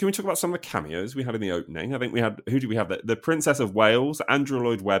 can we talk about some of the cameos we had in the opening? I think we had, who did we have? The Princess of Wales, Andrew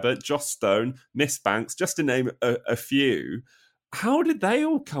Lloyd Webber, Joss Stone, Miss Banks, just to name a few. How did they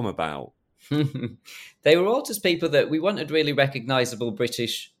all come about? They were all just people that we wanted really recognisable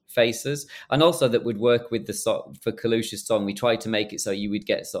British faces, and also that would work with the song. For Kalusha's song, we tried to make it so you would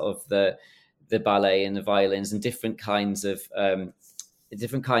get sort of the ballet and the violins and different kinds of art,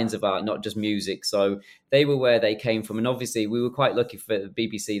 not just music. So they were where they came from, and obviously we were quite lucky for the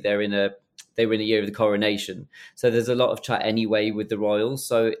BBC. They were in a year of the coronation, so there's a lot of chat anyway with the royals.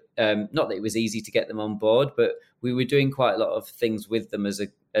 So not that it was easy to get them on board, but we were doing quite a lot of things with them as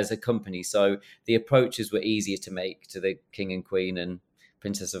a company. So the approaches were easier to make to the King and Queen and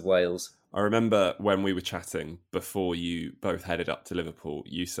Princess of Wales. I remember when we were chatting before you both headed up to Liverpool,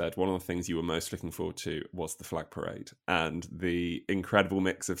 you said one of the things you were most looking forward to was the flag parade and the incredible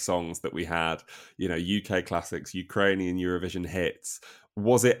mix of songs that we had, UK classics, Ukrainian Eurovision hits.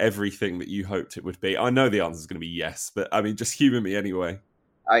 Was it everything that you hoped it would be? I know the answer is going to be yes, but I mean, just humour me anyway.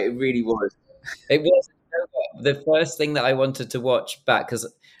 It really was. It was the first thing that I wanted to watch back,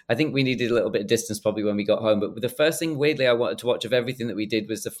 because I think we needed a little bit of distance probably when we got home. But the first thing, weirdly, I wanted to watch of everything that we did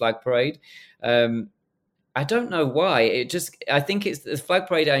was the flag parade. I don't know why. I think it's the flag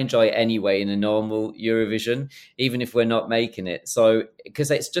parade I enjoy anyway in a normal Eurovision, even if we're not making it. So, because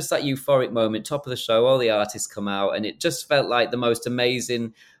it's just that euphoric moment, top of the show, all the artists come out, and it just felt like the most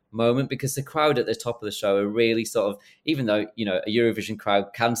amazing moment, because the crowd at the top of the show are really sort of, even though, a Eurovision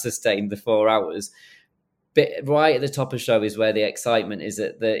crowd can sustain the 4 hours, but right at the top of the show is where the excitement is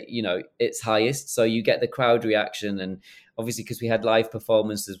at its highest. So you get the crowd reaction, and obviously because we had live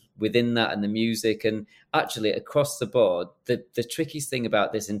performances within that and the music, and actually across the board, the trickiest thing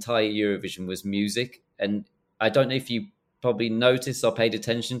about this entire Eurovision was music. And I don't know if you probably noticed or paid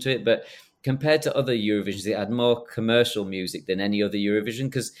attention to it, but compared to other Eurovisions, it had more commercial music than any other Eurovision,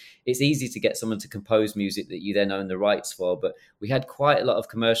 because it's easy to get someone to compose music that you then own the rights for. But we had quite a lot of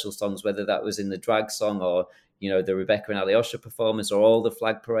commercial songs, whether that was in the drag song or, the Rebecca and Alyosha performance or all the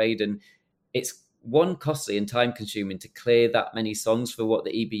flag parade. And it's costly and time consuming to clear that many songs for what the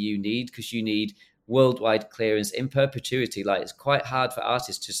EBU need, because you need worldwide clearance in perpetuity. Like, it's quite hard for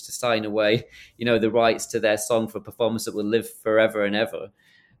artists just to sign away, the rights to their song for a performance that will live forever and ever.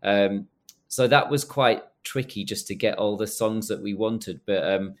 So that was quite tricky just to get all the songs that we wanted.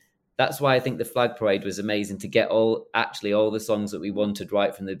 But that's why I think the flag parade was amazing, to get all the songs that we wanted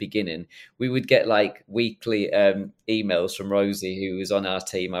right from the beginning. We would get like weekly emails from Rosie, who was on our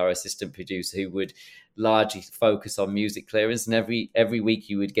team, our assistant producer, who would largely focus on music clearance. And every week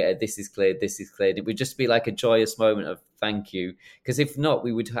you would get this is cleared, this is cleared. It would just be like a joyous moment of thank you. Because if not,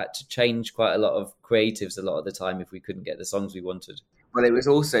 we would have had to change quite a lot of creatives a lot of the time if we couldn't get the songs we wanted. Well, it was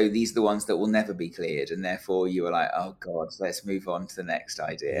also, these are the ones that will never be cleared, and therefore you were like, oh God, let's move on to the next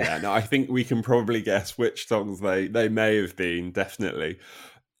idea. Yeah, no, I think we can probably guess which songs they may have been, definitely.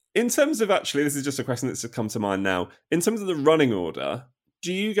 In terms of, actually, this is just a question that's come to mind now. In terms of the running order,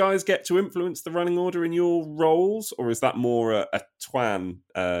 do you guys get to influence the running order in your roles, or is that more a Twan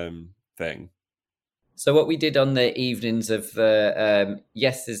thing? So what we did on the evenings of the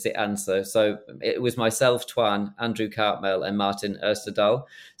yes is the answer. So it was myself, Twan, Andrew Cartmel, and Martin Erstedal.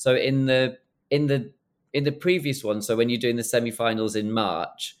 So in the previous one, so when you're doing the semi-finals in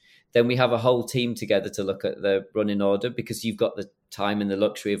March, then we have a whole team together to look at the running order, because you've got the time and the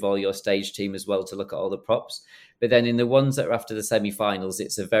luxury of all your stage team as well to look at all the props. But then in the ones that are after the semi-finals,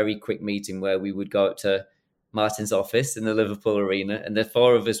 it's a very quick meeting where we would go up to Martin's office in the Liverpool Arena, and the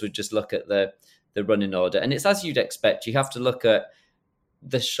 4 of us would just look at the running order. And it's as you'd expect. You have to look at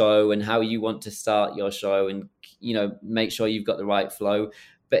the show and how you want to start your show, and make sure you've got the right flow.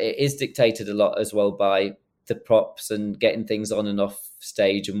 But it is dictated a lot as well by the props and getting things on and off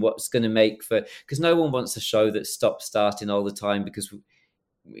stage, and what's going to make for, because no one wants a show that stops starting all the time, because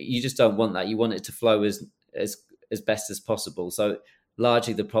you just don't want that. You want it to flow as best as possible. So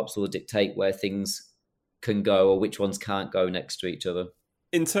largely the props will dictate where things can go or which ones can't go next to each other.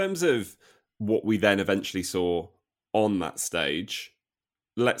 In terms of what we then eventually saw on that stage,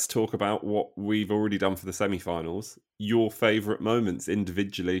 let's talk about what we've already done for the semi-finals. Your favourite moments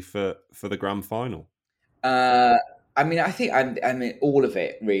individually for the grand final. I mean, I mean all of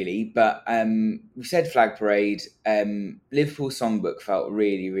it really, but we said Flag Parade. Liverpool Songbook felt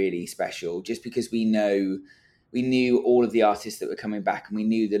really, really special, just because we knew all of the artists that were coming back, and we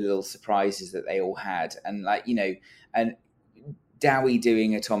knew the little surprises that they all had, and and Dowie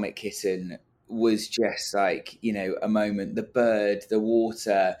doing Atomic Kitten was just like a moment. The bird, the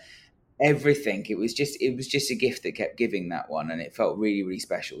water, everything. It was just a gift that kept giving, that one, and it felt really, really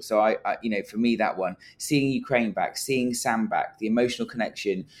special. So I for me, that one, seeing Ukraine back, seeing Sam back, the emotional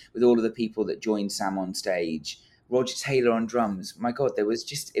connection with all of the people that joined Sam on stage, Roger Taylor on drums, my god, it was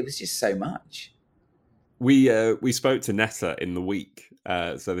just so much. We spoke to Netta in the week,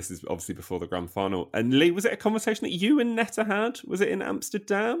 so this is obviously before the grand final. And Lee, was it a conversation that you and Netta had? Was it in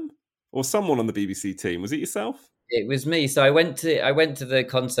Amsterdam, or someone on the BBC team? Was it yourself? It was me. So I went to the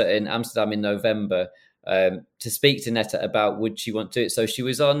concert in Amsterdam in November to speak to Netta about would she want to do it. So she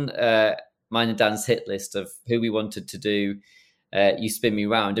was on mine and Dan's hit list of who we wanted to do You Spin Me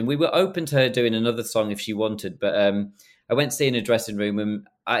Round, and we were open to her doing another song if she wanted. But I went to see in a dressing room, and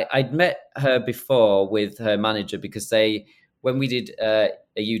I'd met her before with her manager, because when we did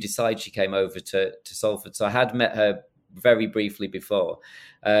You Decide, she came over to Salford. So I had met her very briefly before.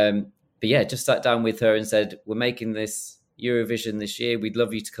 But yeah, just sat down with her and said, we're making this Eurovision this year. We'd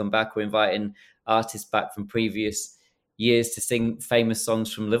love you to come back. We're inviting artists back from previous years to sing famous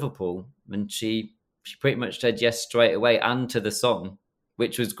songs from Liverpool. And she pretty much said yes straight away, and to the song,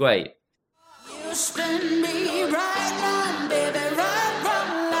 which was great. You spin me right round, baby, right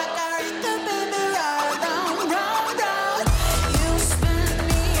round, like I used to, baby, right round, round, round. You spin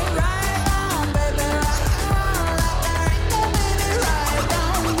me right round, baby, right round, like I used to, baby, right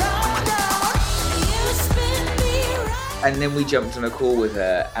round, round, round. You spin me right. And then we jumped on a call with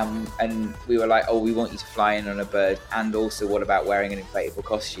her, and we were like, oh, we want you to fly in on a bird, and also what about wearing an inflatable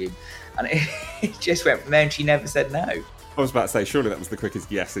costume? And it just went from there, and she never said no. I was about to say, surely that was the quickest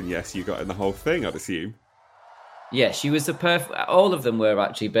yes and yes you got in the whole thing, I'd assume. Yeah, she was all of them were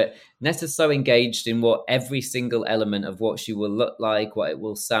actually, but Netta's so engaged in what every single element of what she will look like, what it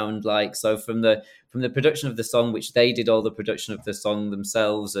will sound like. So from the production of the song, which they did all the production of the song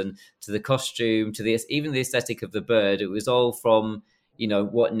themselves, and to the costume, to even the aesthetic of the bird, it was all from,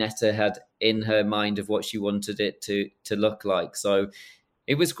 what Netta had in her mind of what she wanted it to look like. So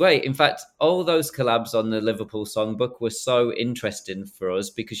it was great. In fact, all those collabs on the Liverpool Songbook were so interesting for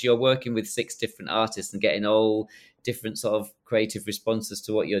us, because you're working with 6 different artists and getting all different sort of creative responses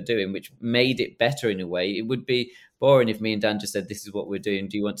to what you're doing, which made it better in a way. It would be boring if me and Dan just said, this is what we're doing,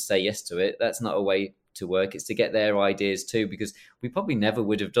 do you want to say yes to it? That's not a way to work. It's to get their ideas too, because we probably never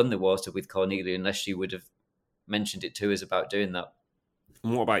would have done The Water with Cornelia unless she would have mentioned it to us about doing that.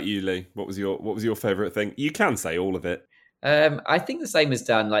 And what about you, Lee? What was your favourite thing? You can say all of it. I think the same as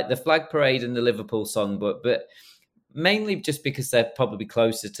Dan, like the Flag Parade and the Liverpool Songbook, but mainly just because they're probably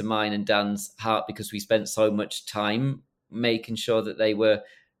closer to mine and Dan's heart, because we spent so much time making sure that they were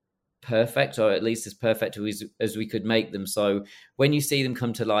perfect, or at least as perfect as we could make them. So when you see them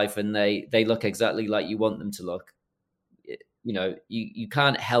come to life and they look exactly like you want them to look, you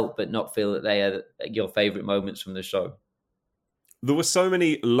can't help but not feel that they are your favourite moments from the show. There were so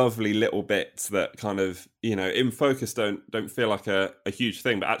many lovely little bits that kind of, in focus don't feel like a huge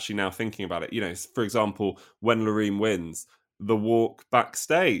thing, but actually now thinking about it, for example, when Loreen wins, the walk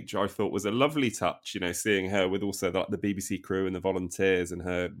backstage, I thought was a lovely touch, seeing her with also the BBC crew and the volunteers and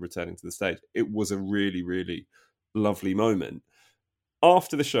her returning to the stage. It was a really, really lovely moment.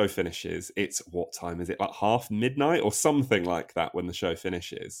 After the show finishes, it's, what time is it? Like midnight or something like that when the show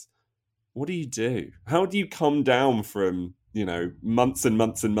finishes. What do you do? How do you come down from, months and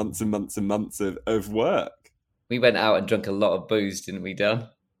months and months and months and months of work? We went out and drank a lot of booze, didn't we, Dan?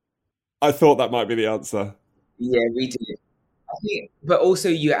 I thought that might be the answer. Yeah, we did. I think, but also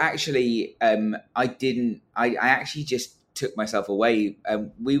you actually, I actually just took myself away.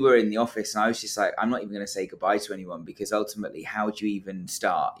 We were in the office and I was just like, I'm not even going to say goodbye to anyone, because ultimately, how do you even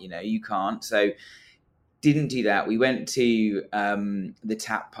start? You can't. So didn't do that. We went to the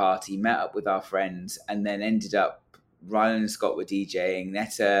tap party, met up with our friends, and then ended up, Rylan and Scott were DJing,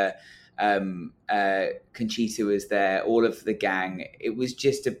 Netta, Conchita was there, all of the gang. It was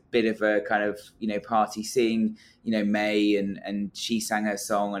just a bit of a kind of, party, seeing, May and she sang her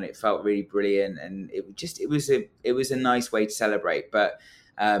song and it felt really brilliant. And it was a nice way to celebrate. But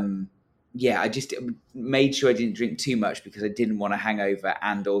I just made sure I didn't drink too much, because I didn't want a hangover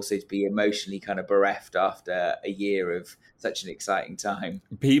and also to be emotionally kind of bereft after a year of such an exciting time.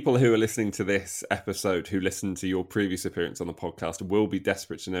 People who are listening to this episode, who listened to your previous appearance on the podcast, will be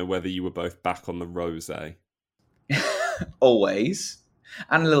desperate to know whether you were both back on the rosé. Always.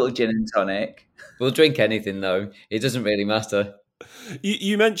 And a little gin and tonic. We'll drink anything though. It doesn't really matter.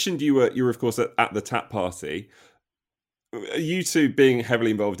 You mentioned you were of course at the tap party. You two being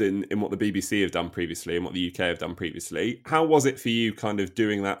heavily involved in what the BBC have done previously and what the UK have done previously, how was it for you kind of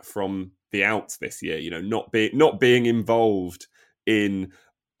doing that from the outs this year? You know, not being involved in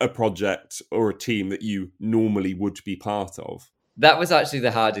a project or a team that you normally would be part of. That was actually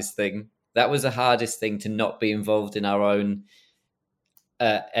the hardest thing. That was the hardest thing, to not be involved in our own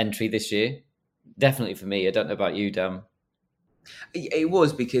entry this year. Definitely for me. I don't know about you, Dan. It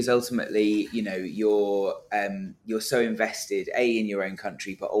was, because ultimately, you know, you're so invested in your own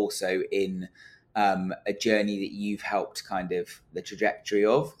country, but also in a journey that you've helped kind of the trajectory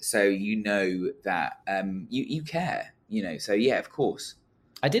of. So you know that you care, you know. So yeah, of course.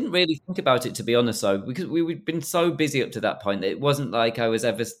 I didn't really think about it, to be honest, though, because we'd been so busy up to that point that it wasn't like I was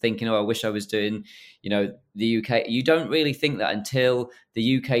ever thinking, oh, I wish I was doing, you know, the UK. You don't really think that until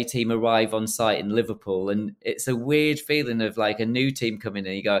the UK team arrive on site in Liverpool. And it's a weird feeling of like a new team coming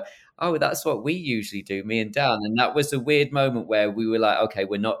in. You go, oh, that's what we usually do, me and Dan. And that was a weird moment where we were like, okay,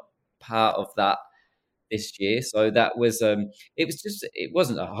 we're not part of that this year. So that was it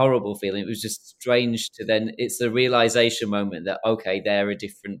wasn't a horrible feeling. It was just strange to then, it's a realization moment that, okay, they're a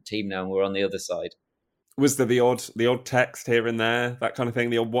different team now and we're on the other side. Was there the odd text here and there, that kind of thing,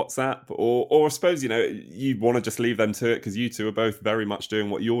 the odd WhatsApp, or I suppose, you know, you want to just leave them to it because you two are both very much doing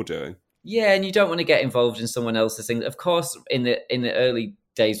what you're doing. Yeah, and you don't want to get involved in someone else's thing. Of course, in the early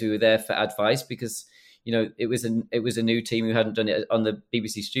days, we were there for advice because, you know, it was a new team who hadn't done it on the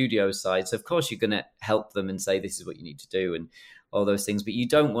BBC Studios side. So of course you're going to help them and say this is what you need to do and all those things. But you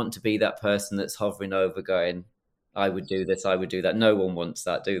don't want to be that person that's hovering over, going, I would do this, I would do that. No one wants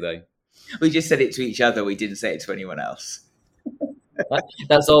that, do they? We just said it to each other. We didn't say it to anyone else.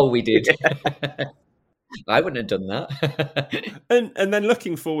 That's all we did. I wouldn't have done that. and then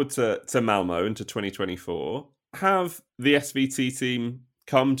looking forward to Malmo and to 2024, have the SVT team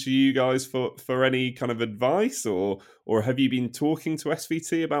come to you guys for any kind of advice, or have you been talking to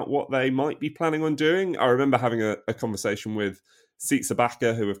SVT about what they might be planning on doing? I remember having a conversation with Seat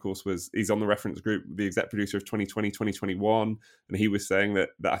Sabaka, who of course he's on the reference group, the exec producer of 2020, 2021, and he was saying that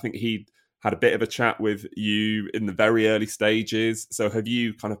I think he had a bit of a chat with you in the very early stages. So have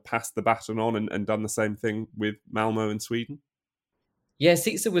you kind of passed the baton on and done the same thing with Malmo in Sweden? Yeah,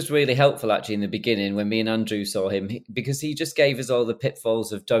 Sitsa was really helpful actually in the beginning when me and Andrew saw him, because he just gave us all the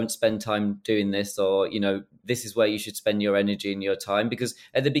pitfalls of don't spend time doing this, or, you know, this is where you should spend your energy and your time. Because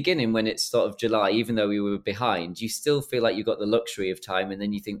at the beginning, when it's sort of July, even though we were behind, you still feel like you've got the luxury of time. And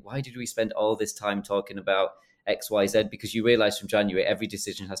then you think, why did we spend all this time talking about X, Y, Z? Because you realize from January, every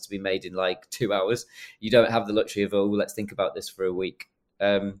decision has to be made in like 2 hours. You don't have the luxury of, oh, let's think about this for a week.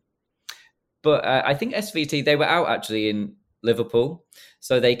 But I think SVT, they were out actually in Liverpool,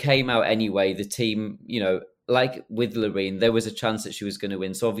 so they came out anyway. The team, you know, like with Loreen, there was a chance that she was going to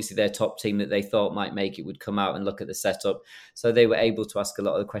win. So obviously their top team that they thought might make it would come out and look at the setup. So they were able to ask a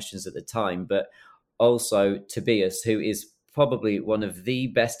lot of the questions at the time. But also Tobias, who is probably one of the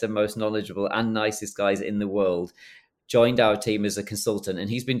best and most knowledgeable and nicest guys in the world, joined our team as a consultant,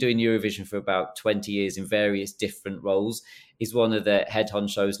 and he's been doing Eurovision for about 20 years in various different roles. He's one of the head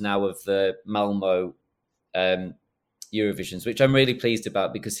honchos now of the Malmo Eurovisions, which I'm really pleased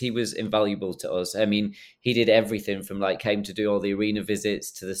about because he was invaluable to us. I mean, he did everything from like came to do all the arena visits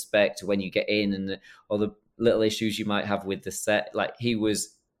to the spec to when you get in and all the little issues you might have with the set. Like he was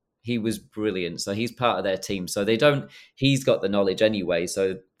brilliant. So he's part of their team. So he's got the knowledge anyway.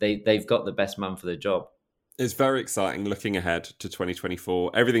 So they've got the best man for the job. It's very exciting looking ahead to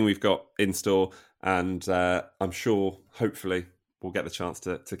 2024, everything we've got in store. And I'm sure, hopefully, we'll get the chance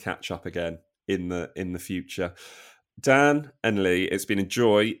to catch up again in the future. Dan and Lee, it's been a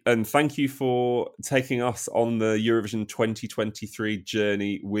joy, and thank you for taking us on the Eurovision 2023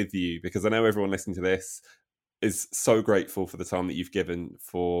 journey with you, because I know everyone listening to this is so grateful for the time that you've given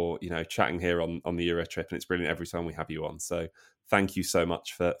for, you know, chatting here on the Euro trip, and it's brilliant every time we have you on. So thank you so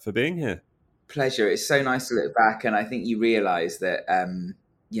much for being here. Pleasure. It's so nice to look back, and I think you realise that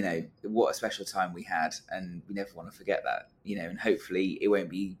you know, what a special time we had, and we never want to forget that, you know, and hopefully it won't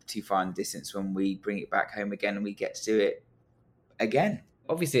be too far in distance when we bring it back home again and we get to do it again.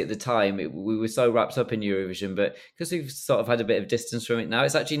 Obviously at the time we were so wrapped up in Eurovision, but because we've sort of had a bit of distance from it now,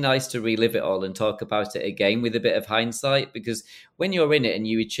 it's actually nice to relive it all and talk about it again with a bit of hindsight, because when you're in it and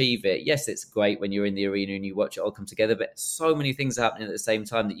you achieve it, yes, it's great when you're in the arena and you watch it all come together, but so many things are happening at the same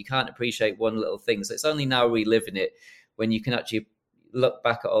time that you can't appreciate one little thing. So it's only now reliving it when you can actually look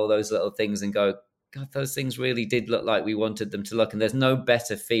back at all those little things and go, God, those things really did look like we wanted them to look. And there's no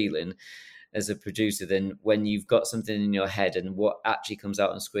better feeling as a producer than when you've got something in your head and what actually comes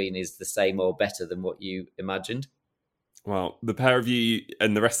out on screen is the same or better than what you imagined. Well, the pair of you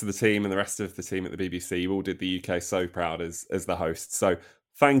and the rest of the team and the rest of the team at the BBC, you all did the UK so proud as the hosts. So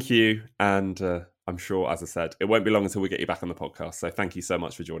thank you. And I'm sure, as I said, it won't be long until we get you back on the podcast. So thank you so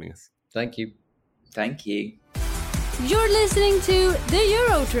much for joining us. Thank you. Thank you. You're listening to The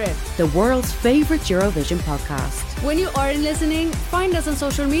Euro Trip, The world's favourite Eurovision podcast. When you aren't listening, find us on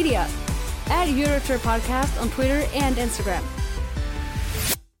social media at Eurotrip Podcast on Twitter and Instagram.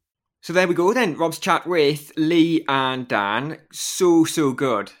 So there we go then, Rob's chat with Lee and Dan. So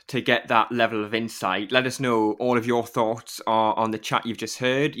good to get that level of insight. Let us know all of your thoughts on the chat you've just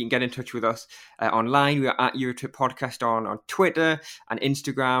heard. You can get in touch with us online. We are at Eurotrip Podcast on Twitter and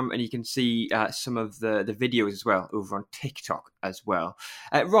Instagram, and you can see some of the videos as well over on TikTok as well.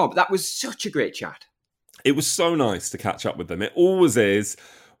 Rob, that was such a great chat. It was so nice to catch up with them. It always is.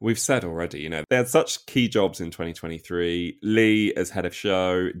 We've said already, they had such key jobs in 2023. Lee as head of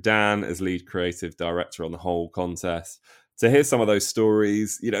show, Dan as lead creative director on the whole contest. To hear some of those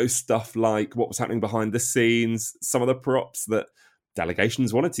stories, stuff like what was happening behind the scenes, some of the props that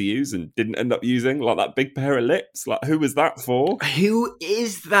delegations wanted to use and didn't end up using, like that big pair of lips. Like, who was that for? Who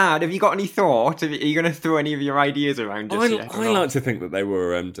is that? Have you got any thought? Are you going to throw any of your ideas around? I like to think that they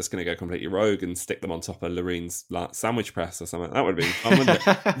were just going to go completely rogue and stick them on top of Lorene's sandwich press or something. That would have been fun, wouldn't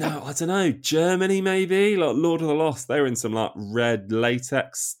it? No, I don't know. Germany, maybe? Like Lord of the Lost. They were in some red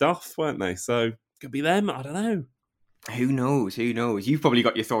latex stuff, weren't they? So could be them. I don't know. Who knows? You've probably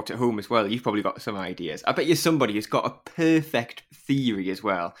got your thoughts at home as well. You've probably got some ideas. I bet you're somebody who's got a perfect theory as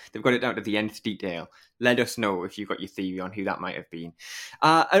well. They've got it down to the nth detail. Let us know if you've got your theory on who that might have been.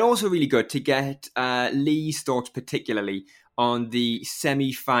 And also really good to get Lee's thoughts particularly on the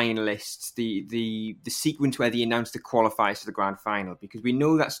semi-finalists, the sequence where they announced the qualifiers for the grand final, because we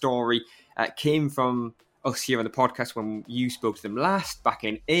know that story came from us here on the podcast when you spoke to them last, back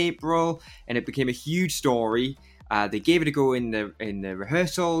in April, and it became a huge story. They gave it a go in the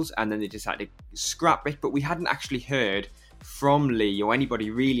rehearsals, and then they decided to scrap it. But we hadn't actually heard from Lee or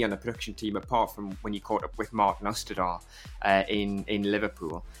anybody really on the production team, apart from when you caught up with Martin Osterdahl in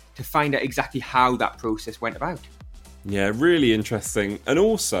Liverpool, to find out exactly how that process went about. Yeah, really interesting. And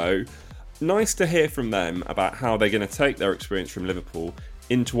also, nice to hear from them about how they're going to take their experience from Liverpool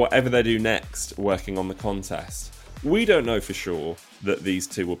into whatever they do next working on the contest. We don't know for sure that these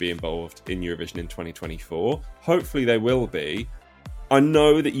two will be involved in Eurovision in 2024. Hopefully they will be. I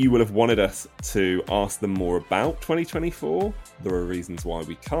know that you will have wanted us to ask them more about 2024. There are reasons why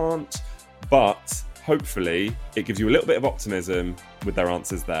we can't, but hopefully it gives you a little bit of optimism with their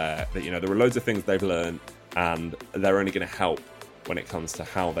answers there, that there are loads of things they've learned and they're only going to help when it comes to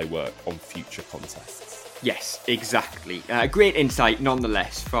how they work on future contests. Yes, exactly. Great insight,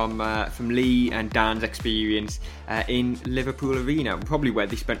 nonetheless, from Lee and Dan's experience in Liverpool Arena, probably where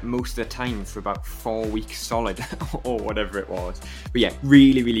they spent most of their time for about 4 weeks solid, or whatever it was. But yeah,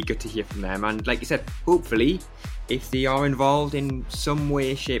 really, really good to hear from them. And like you said, hopefully, if they are involved in some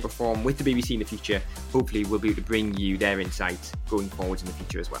way, shape or form with the BBC in the future, hopefully we'll be able to bring you their insights going forwards in the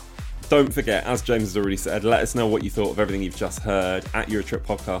future as well. Don't forget, as James has already said, let us know what you thought of everything you've just heard at Eurotrip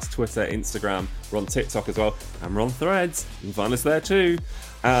Podcast, Twitter, Instagram. We're on TikTok as well, and we're on Threads. You can find us there too.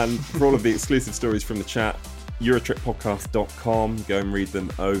 And for all of the exclusive stories from the chat, EurotripPodcast.com. Go and read them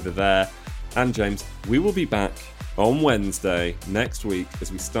over there. And James, we will be back on Wednesday next week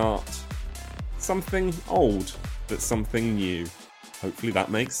as we start something old, but something new. Hopefully that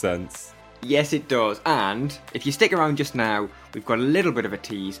makes sense. Yes, it does. And if you stick around just now, we've got a little bit of a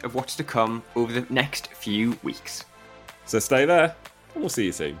tease of what's to come over the next few weeks. So stay there, and we'll see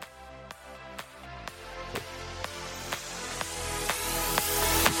you soon.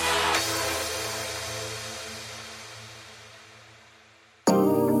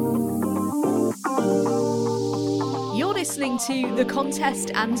 You're listening to The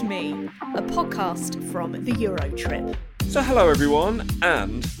Contest and Me, a podcast from the Euro Trip. So hello everyone,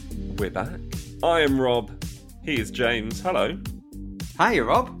 and we're back. I am Rob. He is James. Hello. Hi,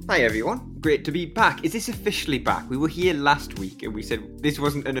 Rob. Hi, everyone. Great to be back. Is this officially back? We were here last week and we said this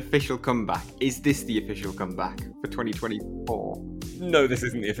wasn't an official comeback. Is this the official comeback for 2024? No, this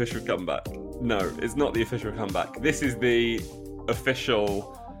isn't the official comeback. No, it's not the official comeback. This is the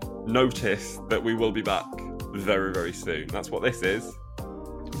official notice that we will be back very, very soon. That's what this is.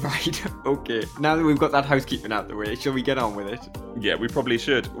 Right, okay. Now that we've got that housekeeping out the way, shall we get on with it? Yeah, we probably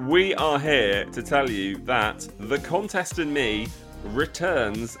should. We are here to tell you that The Contest and Me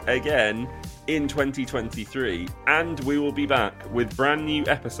returns again in 2023, and we will be back with brand new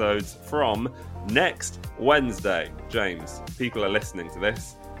episodes from next Wednesday. James, people are listening to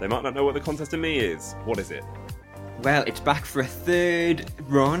this. They might not know what the Contest of Me is. What is it? Well, it's back for a third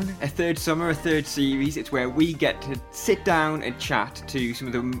run, a third summer, a third series. It's where we get to sit down and chat to some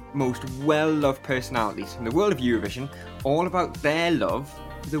of the most well-loved personalities from the world of Eurovision, all about their love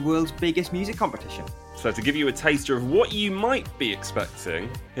for the world's biggest music competition. So to give you a taster of what you might be expecting,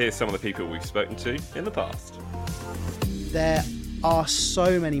 here's some of the people we've spoken to in the past. There are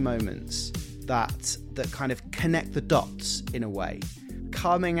so many moments that kind of connect the dots in a way.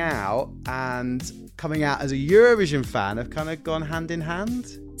 Coming out as a Eurovision fan have kind of gone hand in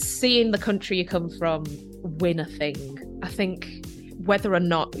hand. Seeing the country you come from win a thing, I think whether or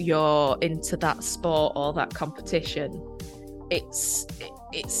not you're into that sport or that competition, it's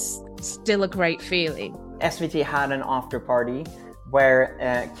still a great feeling. SVT had an after party where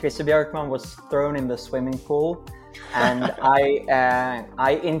Christer Björkman was thrown in the swimming pool, and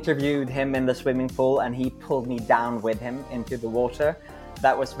I interviewed him in the swimming pool, and he pulled me down with him into the water.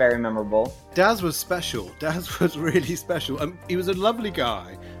 That was very memorable. Daz was special. Daz was really special. He was a lovely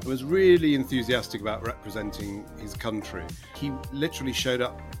guy and was really enthusiastic about representing his country. He literally showed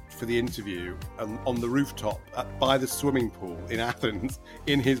up for the interview on the rooftop by the swimming pool in Athens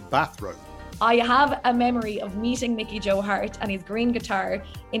in his bathrobe. I have a memory of meeting Mickey Joe Hart and his green guitar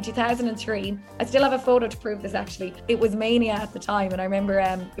in 2003. I still have a photo to prove this, actually. It was mania at the time, and I remember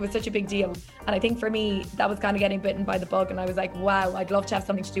it was such a big deal. And I think for me, that was kind of getting bitten by the bug, and I was like, wow, I'd love to have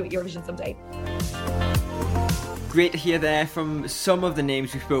something to do with Eurovision someday. Great to hear there from some of the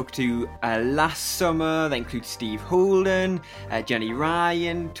names we spoke to last summer. That includes Steve Holden, Jenny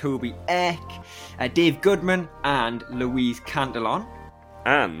Ryan, Toby Eck, Dave Goodman, and Louise Cantillon.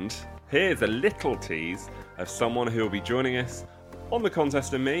 And here's a little tease of someone who will be joining us on the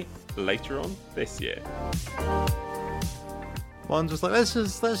Contest of Me later on this year. Mons was like, let's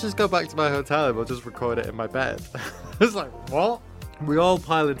just go back to my hotel and we'll just record it in my bed. I was like, what? We all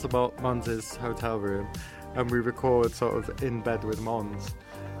pile into Mons's hotel room and we record sort of in bed with Mons.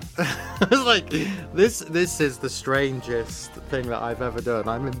 I was like, this is the strangest thing that I've ever done.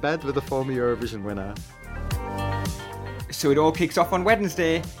 I'm in bed with a former Eurovision winner. So it all kicks off on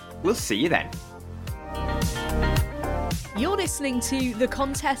Wednesday. We'll see you then. You're listening to The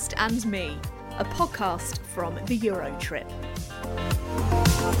Contest and Me, a podcast from the Eurotrip.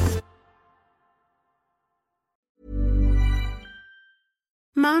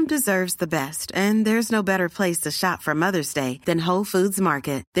 Mom deserves the best, and there's no better place to shop for Mother's Day than Whole Foods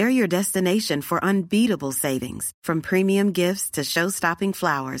Market. They're your destination for unbeatable savings, from premium gifts to show-stopping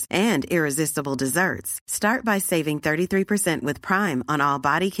flowers and irresistible desserts. Start by saving 33% with Prime on all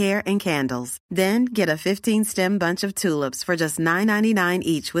body care and candles. Then get a 15-stem bunch of tulips for just $9.99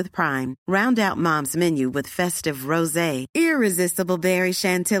 each with Prime. Round out Mom's menu with festive rosé, irresistible berry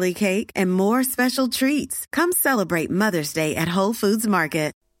chantilly cake, and more special treats. Come celebrate Mother's Day at Whole Foods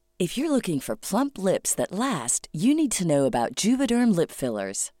Market. If you're looking for plump lips that last, you need to know about Juvederm lip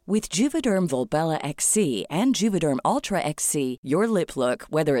fillers. With Juvederm Volbella XC and Juvederm Ultra XC, your lip look,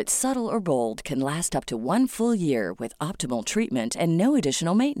 whether it's subtle or bold, can last up to 1 full year with optimal treatment and no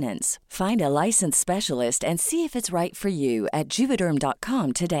additional maintenance. Find a licensed specialist and see if it's right for you at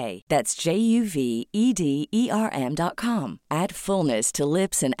Juvederm.com today. That's JUVEDERM.com. Add fullness to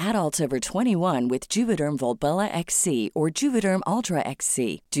lips in adults over 21 with Juvederm Volbella XC or Juvederm Ultra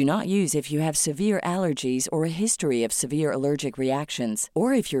XC. Do not use if you have severe allergies or a history of severe allergic reactions,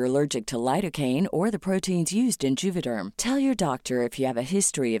 or if you're allergic to lidocaine or the proteins used in Juvederm. Tell your doctor if you have a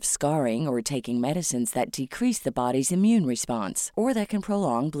history of scarring or taking medicines that decrease the body's immune response or that can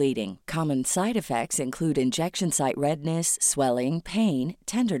prolong bleeding. Common side effects include injection site redness, swelling, pain,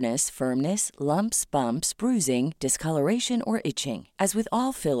 tenderness, firmness, lumps, bumps, bruising, discoloration, or itching. As with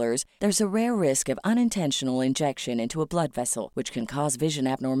all fillers, there's a rare risk of unintentional injection into a blood vessel, which can cause vision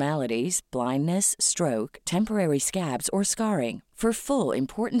abnormalities, blindness, stroke, temporary scabs, or scarring. For full,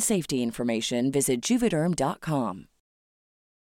 important safety information, visit Juvederm.com.